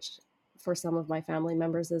connections, which for some of my family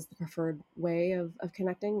members is the preferred way of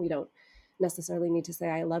connecting. We don't necessarily need to say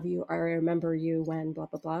I love you or I remember you when blah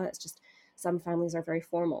blah blah. It's just some families are very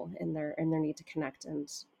formal in their need to connect,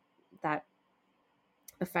 and that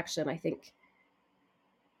affection, I think,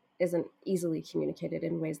 isn't easily communicated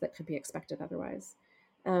in ways that could be expected otherwise.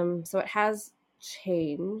 So it has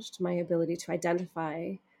changed my ability to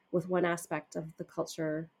identify with one aspect of the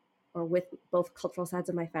culture, or with both cultural sides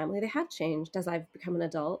of my family. They have changed as I've become an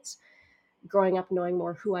adult, growing up knowing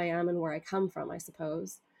more who I am and where I come from, I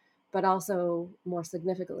suppose, but also more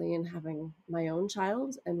significantly in having my own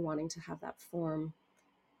child and wanting to have that form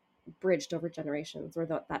bridged over generations, or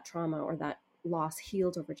that trauma or that loss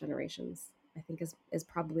healed over generations, I think is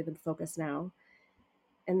probably the focus now.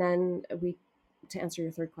 And then to answer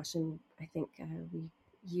your third question, I think we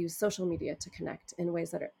use social media to connect in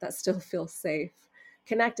ways that still feel safe,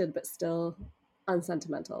 connected, but still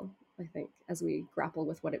unsentimental. I think as we grapple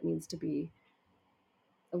with what it means to be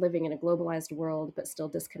living in a globalized world, but still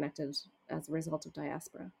disconnected as a result of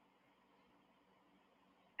diaspora.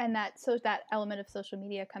 And that element of social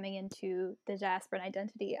media coming into the diasporan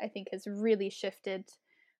identity, I think, has really shifted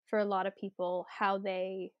for a lot of people how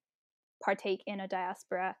they partake in a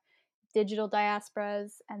diaspora. Digital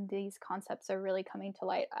diasporas and these concepts are really coming to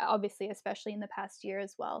light, obviously, especially in the past year,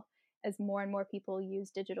 as well as more and more people use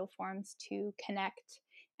digital forms to connect,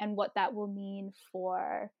 and what that will mean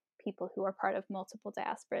for people who are part of multiple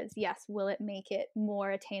diasporas. Yes, will it make it more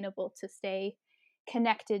attainable to stay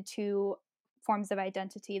connected to forms of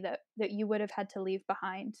identity that you would have had to leave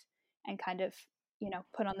behind and kind of,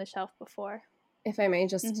 put on the shelf before? If I may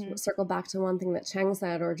just circle back to one thing that Cheng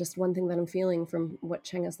said, or just one thing that I'm feeling from what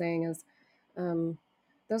Cheng is saying, is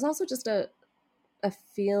there's also just a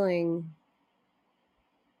feeling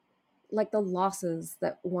like the losses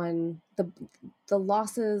that the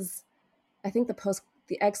losses, I think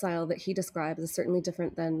the exile that he describes is certainly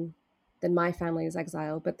different than my family's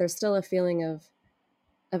exile, but there's still a feeling of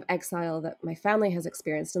exile that my family has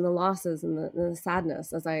experienced, and the losses and the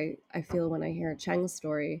sadness, as I feel when I hear Cheng's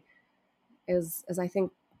story, is I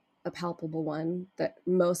think a palpable one that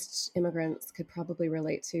most immigrants could probably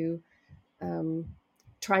relate to.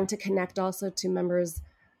 Trying to connect also to members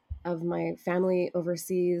of my family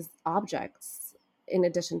overseas, objects, in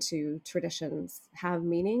addition to traditions, have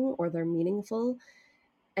meaning, or they're meaningful.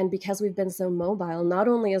 And because we've been so mobile, not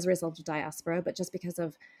only as a result of diaspora, but just because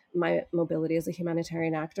of my mobility as a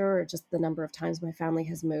humanitarian actor, or just the number of times my family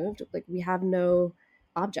has moved, like, we have no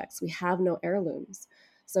objects, we have no heirlooms.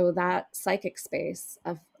 So that psychic space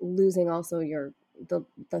of losing also the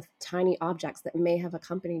tiny objects that may have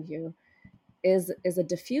accompanied you is a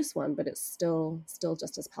diffuse one, but it's still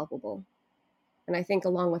just as palpable. And I think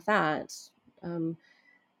along with that, um,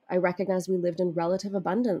 I recognize we lived in relative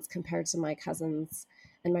abundance compared to my cousins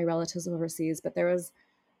and my relatives overseas, but there was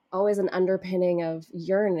always an underpinning of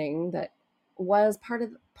yearning that was part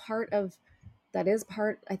of that is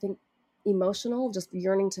part, I think, emotional, just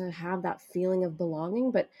yearning to have that feeling of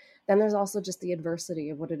belonging. But then there's also just the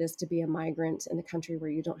adversity of what it is to be a migrant in a country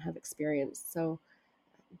where you don't have experience. So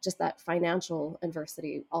just that financial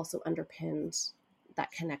adversity also underpinned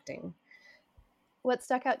that connecting. What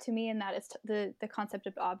stuck out to me in that is the concept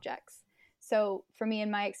of objects. So for me, in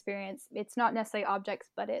my experience, it's not necessarily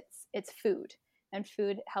objects, but it's food, and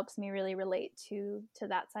food helps me really relate to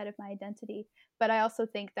that side of my identity. But I also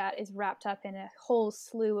think that is wrapped up in a whole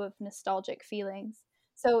slew of nostalgic feelings.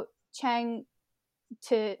 So Chang,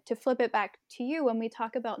 to flip it back to you, when we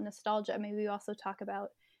talk about nostalgia, maybe we also talk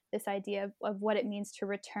about this idea of what it means to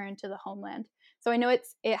return to the homeland. So I know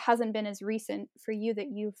it hasn't been as recent for you that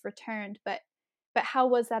you've returned, but how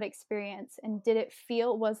was that experience? And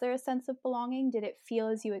was there a sense of belonging? Did it feel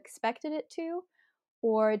as you expected it to?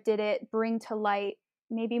 Or did it bring to light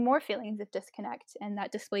maybe more feelings of disconnect and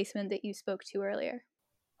that displacement that you spoke to earlier?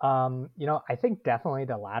 I think definitely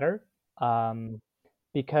the latter.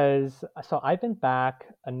 Because so I've been back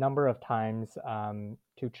a number of times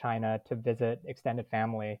to China to visit extended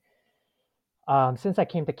family since I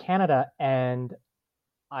came to Canada, and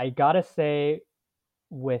I gotta say,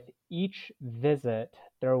 with each visit,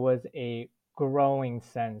 there was a growing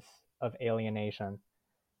sense of alienation.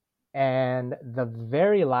 And the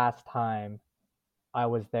very last time I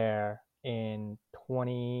was there in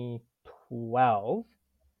 2012,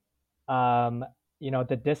 um,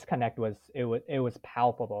 the disconnect was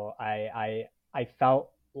palpable. I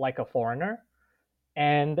felt like a foreigner,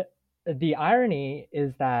 and the irony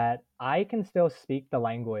is that I can still speak the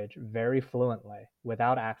language very fluently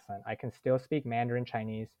without accent. I can still speak Mandarin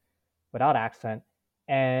Chinese without accent,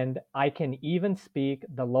 and I can even speak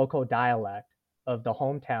the local dialect of the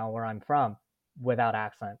hometown where I'm from without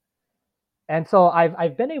accent. And so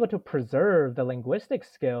I've been able to preserve the linguistic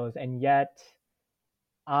skills, and yet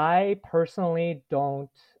I personally don't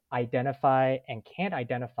identify and can't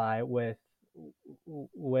identify with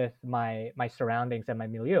my surroundings and my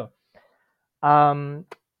milieu. Um,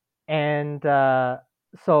 and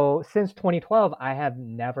so since 2012, I have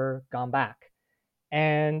never gone back.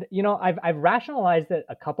 And I've rationalized it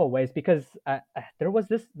a couple of ways because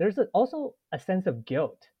also a sense of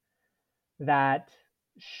guilt that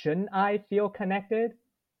shouldn't I feel connected?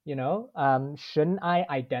 Shouldn't I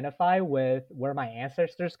identify with where my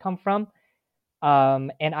ancestors come from?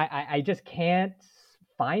 And I just can't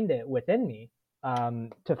find it within me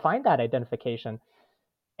to find that identification.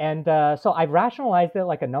 And so I've rationalized it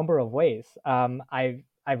like a number of ways. I've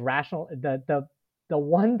rational the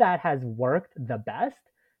one that has worked the best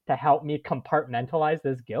to help me compartmentalize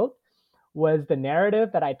this guilt was the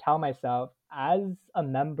narrative that I tell myself as a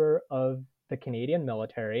member of the Canadian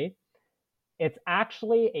military. It's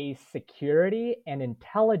actually a security and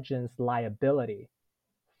intelligence liability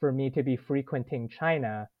for me to be frequenting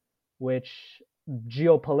China, which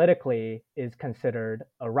geopolitically is considered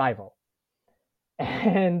a rival.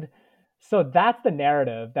 And so that's the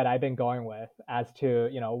narrative that I've been going with as to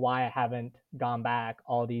why I haven't gone back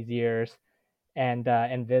all these years and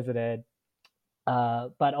visited.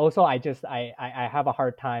 But also, I have a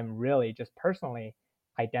hard time really just personally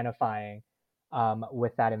identifying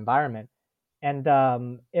with that environment.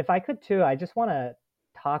 And if I could too, I just want to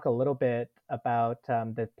talk a little bit about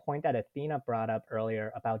the point that Athena brought up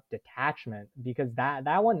earlier about detachment, because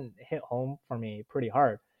that one hit home for me pretty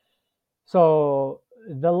hard. So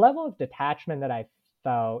the level of detachment that I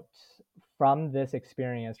felt from this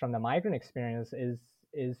experience, from the migrant experience,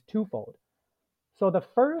 is twofold. So the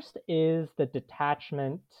first is the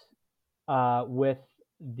detachment with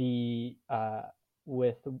the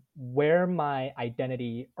with where my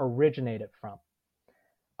identity originated from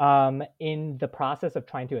in the process of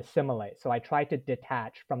trying to assimilate. So I tried to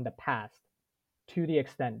detach from the past to the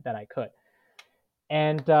extent that I could.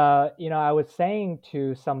 And I was saying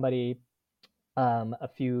to somebody a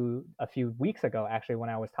few weeks ago, actually, when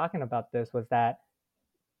I was talking about this, was that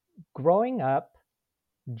growing up,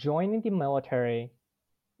 joining the military,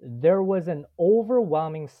 there was an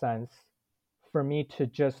overwhelming sense for me to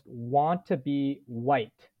just want to be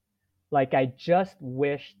white. Like I just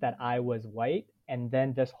wish that I was white, and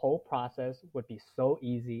then this whole process would be so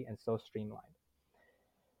easy and so streamlined.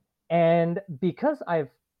 And because I've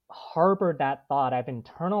harbored that thought, I've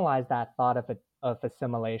internalized that thought of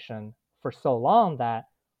assimilation for so long that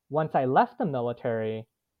once I left the military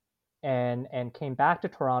and came back to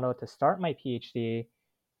Toronto to start my PhD,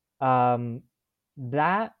 um,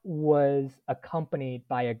 that was accompanied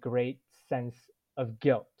by a great sense of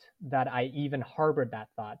guilt that I even harbored that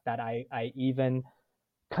thought, that I even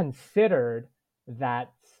considered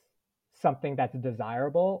that something that's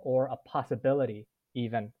desirable or a possibility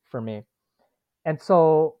even for me. And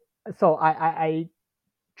so I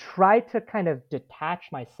try to kind of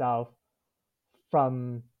detach myself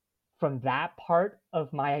from from that part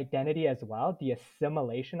of my identity as well, the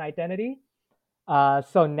assimilation identity.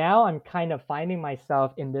 So now I'm kind of finding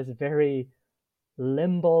myself in this very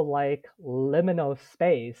limbo-like liminal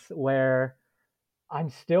space where I'm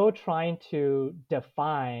still trying to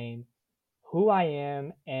define who I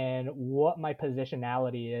am and what my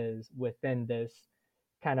positionality is within this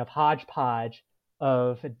kind of hodgepodge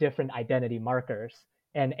of different identity markers,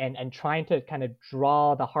 and trying to kind of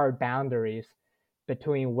draw the hard boundaries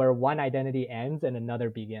between where one identity ends and another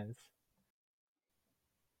begins.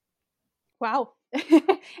 Wow,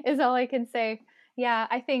 is all I can say. Yeah,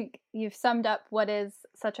 I think you've summed up what is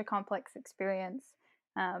such a complex experience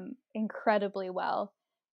incredibly well.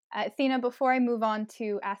 Athena, before I move on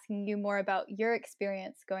to asking you more about your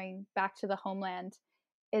experience going back to the homeland,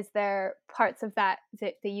 is there parts of that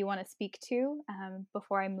you want to speak to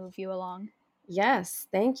before I move you along? Yes,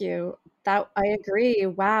 thank you. That I agree.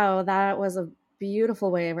 Wow, that was a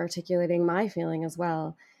beautiful way of articulating my feeling as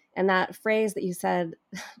well. And that phrase that you said,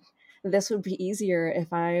 this would be easier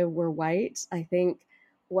if I were white, I think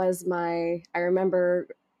I remember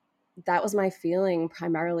that was my feeling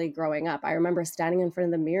primarily growing up. I remember standing in front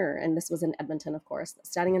of the mirror, and this was in Edmonton, of course,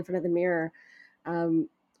 standing in front of the mirror, um,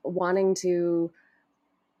 wanting to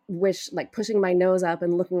wish, like pushing my nose up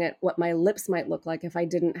and looking at what my lips might look like if I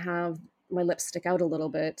didn't have my lips stick out a little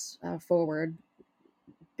bit forward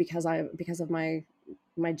because of my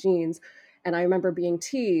genes. And I remember being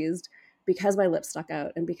teased because my lips stuck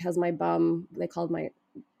out and because my bum,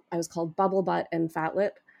 I was called bubble butt and fat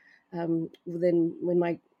lip within when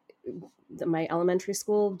my elementary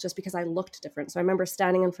school, just because I looked different. So I remember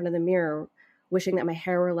standing in front of the mirror wishing that my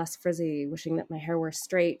hair were less frizzy, wishing that my hair were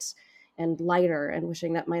straight and lighter, and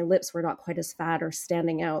wishing that my lips were not quite as fat or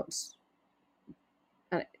standing out.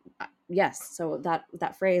 uh, yes, so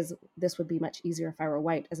that phrase, this would be much easier if I were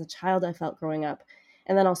white, as a child I felt growing up,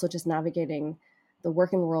 and then also just navigating the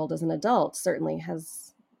working world as an adult, certainly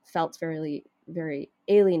has felt very very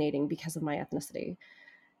alienating because of my ethnicity.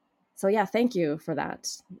 So yeah, thank you for that,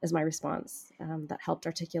 is my response. That helped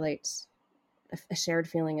articulate a shared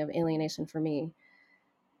feeling of alienation for me.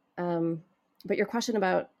 But your question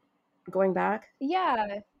about going back.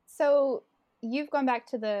 Yeah. So you've gone back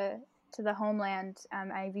to the homeland.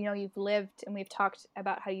 You've lived, and we've talked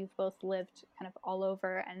about how you've both lived kind of all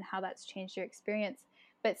over and how that's changed your experience.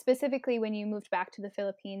 But specifically, when you moved back to the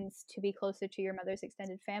Philippines to be closer to your mother's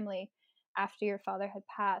extended family after your father had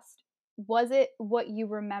passed, was it what you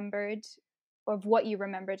remembered, of what you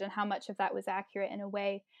remembered, and how much of that was accurate in a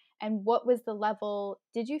way? And what was the level?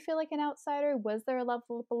 Did you feel like an outsider? Was there a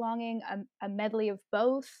level of belonging, a medley of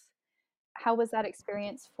both? How was that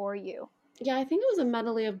experience for you? Yeah, I think it was a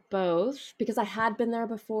medley of both because I had been there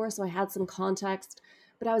before, so I had some context,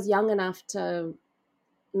 but I was young enough to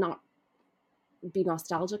not be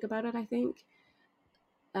nostalgic about it, I think.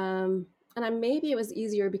 Maybe it was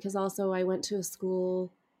easier because also I went to a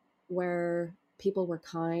school where people were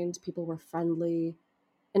kind, people were friendly,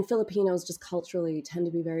 and Filipinos just culturally tend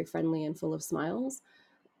to be very friendly and full of smiles.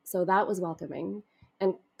 So that was welcoming.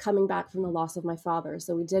 And coming back from the loss of my father.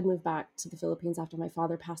 So we did move back to the Philippines after my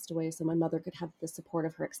father passed away so my mother could have the support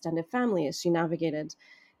of her extended family as she navigated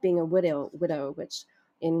being a widow, which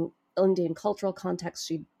in Indian cultural context,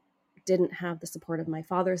 she didn't have the support of my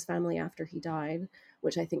father's family after he died,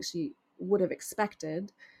 which I think she would have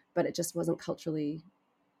expected, but it just wasn't culturally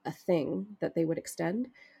a thing that they would extend.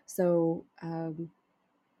 So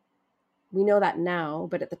we know that now,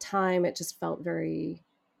 but at the time it felt very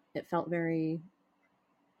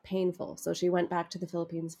painful. So she went back to the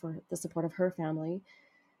Philippines for the support of her family.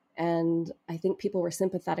 And I think people were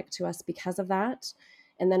sympathetic to us because of that.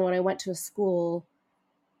 And then when I went to a school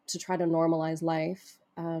to try to normalize life,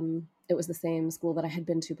 it was the same school that I had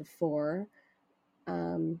been to before,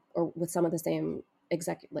 or with some of the same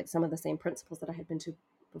some of the same principals that I had been to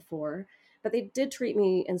before. But they did treat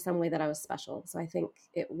me in some way that I was special. So I think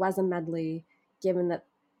it was a medley, given that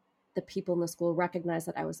the people in the school recognized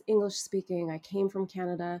that I was English speaking. I came from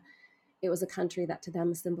Canada. It was a country that to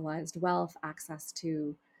them symbolized wealth, access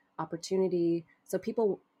to opportunity. So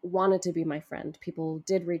people wanted to be my friend. People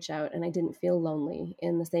did reach out, and I didn't feel lonely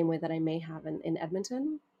in the same way that I may have in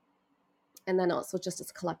Edmonton. And then also just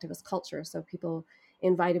as collectivist culture. So people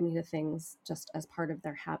invited me to things just as part of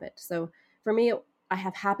their habit. So for me, I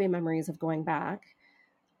have happy memories of going back.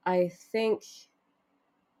 I think,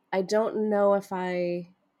 I don't know if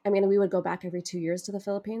I mean, we would go back every 2 years to the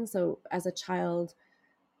Philippines. So as a child,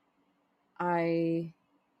 I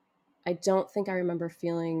I don't think I remember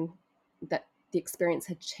feeling that the experience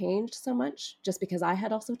had changed so much just because I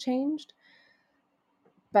had also changed.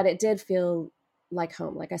 But it did feel like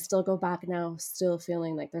home. Like I still go back now, still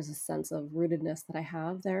feeling like there's a sense of rootedness that I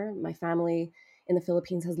have there. My family in the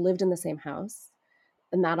Philippines has lived in the same house,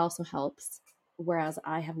 and that also helps. Whereas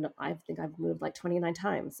I have no, I think I've moved like 29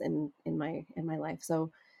 times in my life.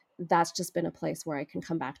 So that's just been a place where I can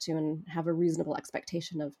come back to and have a reasonable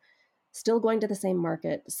expectation of still going to the same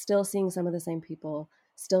market, still seeing some of the same people,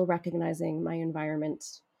 still recognizing my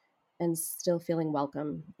environment, and still feeling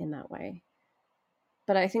welcome in that way.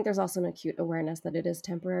 But I think there's also an acute awareness that it is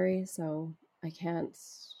temporary, so I can't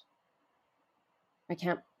I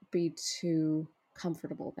can't be too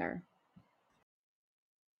comfortable there.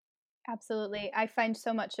 Absolutely. I find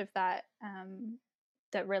so much of that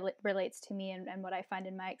that relates to me, and what I find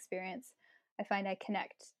in my experience. I find I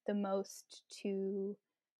connect the most to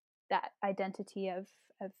that identity of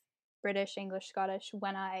British, English, Scottish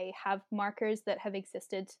when I have markers that have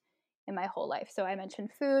existed in my whole life. So I mentioned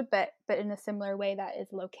food, but in a similar way, that is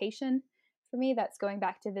location for me. That's going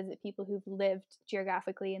back to visit people who've lived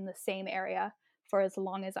geographically in the same area for as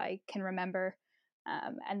long as I can remember,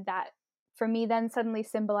 and that for me then suddenly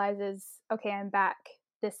symbolizes, okay, I'm back.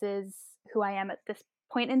 This is who I am at this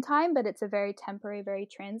point in time, but it's a very temporary, very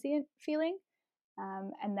transient feeling.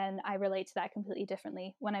 And then I relate to that completely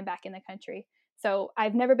differently when I'm back in the country. So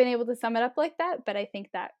I've never been able to sum it up like that, but I think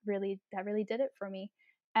that really did it for me.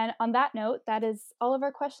 And on that note, that is all of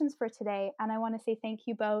our questions for today. And I want to say thank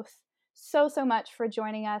you both so much for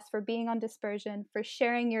joining us, for being on Dispersion, for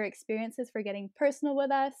sharing your experiences, for getting personal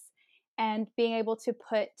with us, and being able to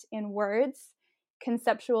put in words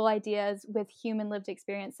conceptual ideas with human lived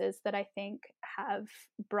experiences that I think have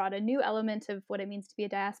brought a new element of what it means to be a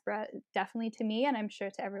diaspora, definitely to me, and I'm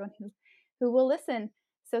sure to everyone who will listen.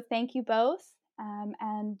 So thank you both.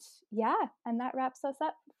 And yeah, and that wraps us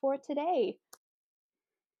up for today.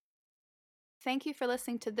 Thank you for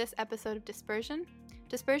listening to this episode of Dispersion.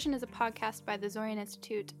 Dispersion is a podcast by the Zorian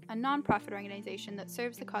Institute, a nonprofit organization that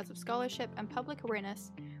serves the cause of scholarship and public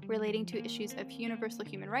awareness, relating to issues of universal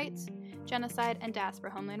human rights, genocide, and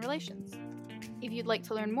diaspora homeland relations. If you'd like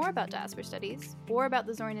to learn more about diaspora studies or about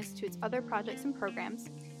the Zorian Institute's other projects and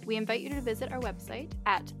programs, we invite you to visit our website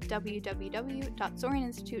at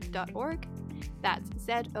www.zorianinstitute.org, that's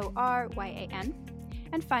Zoryan,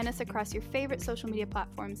 and find us across your favorite social media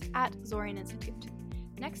platforms at Zorian Institute.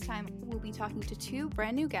 Next time, we'll be talking to two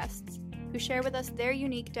brand new guests who share with us their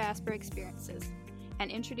unique diaspora experiences and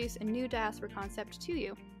introduce a new diaspora concept to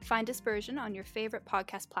you. Find Dispersion on your favorite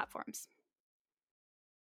podcast platforms.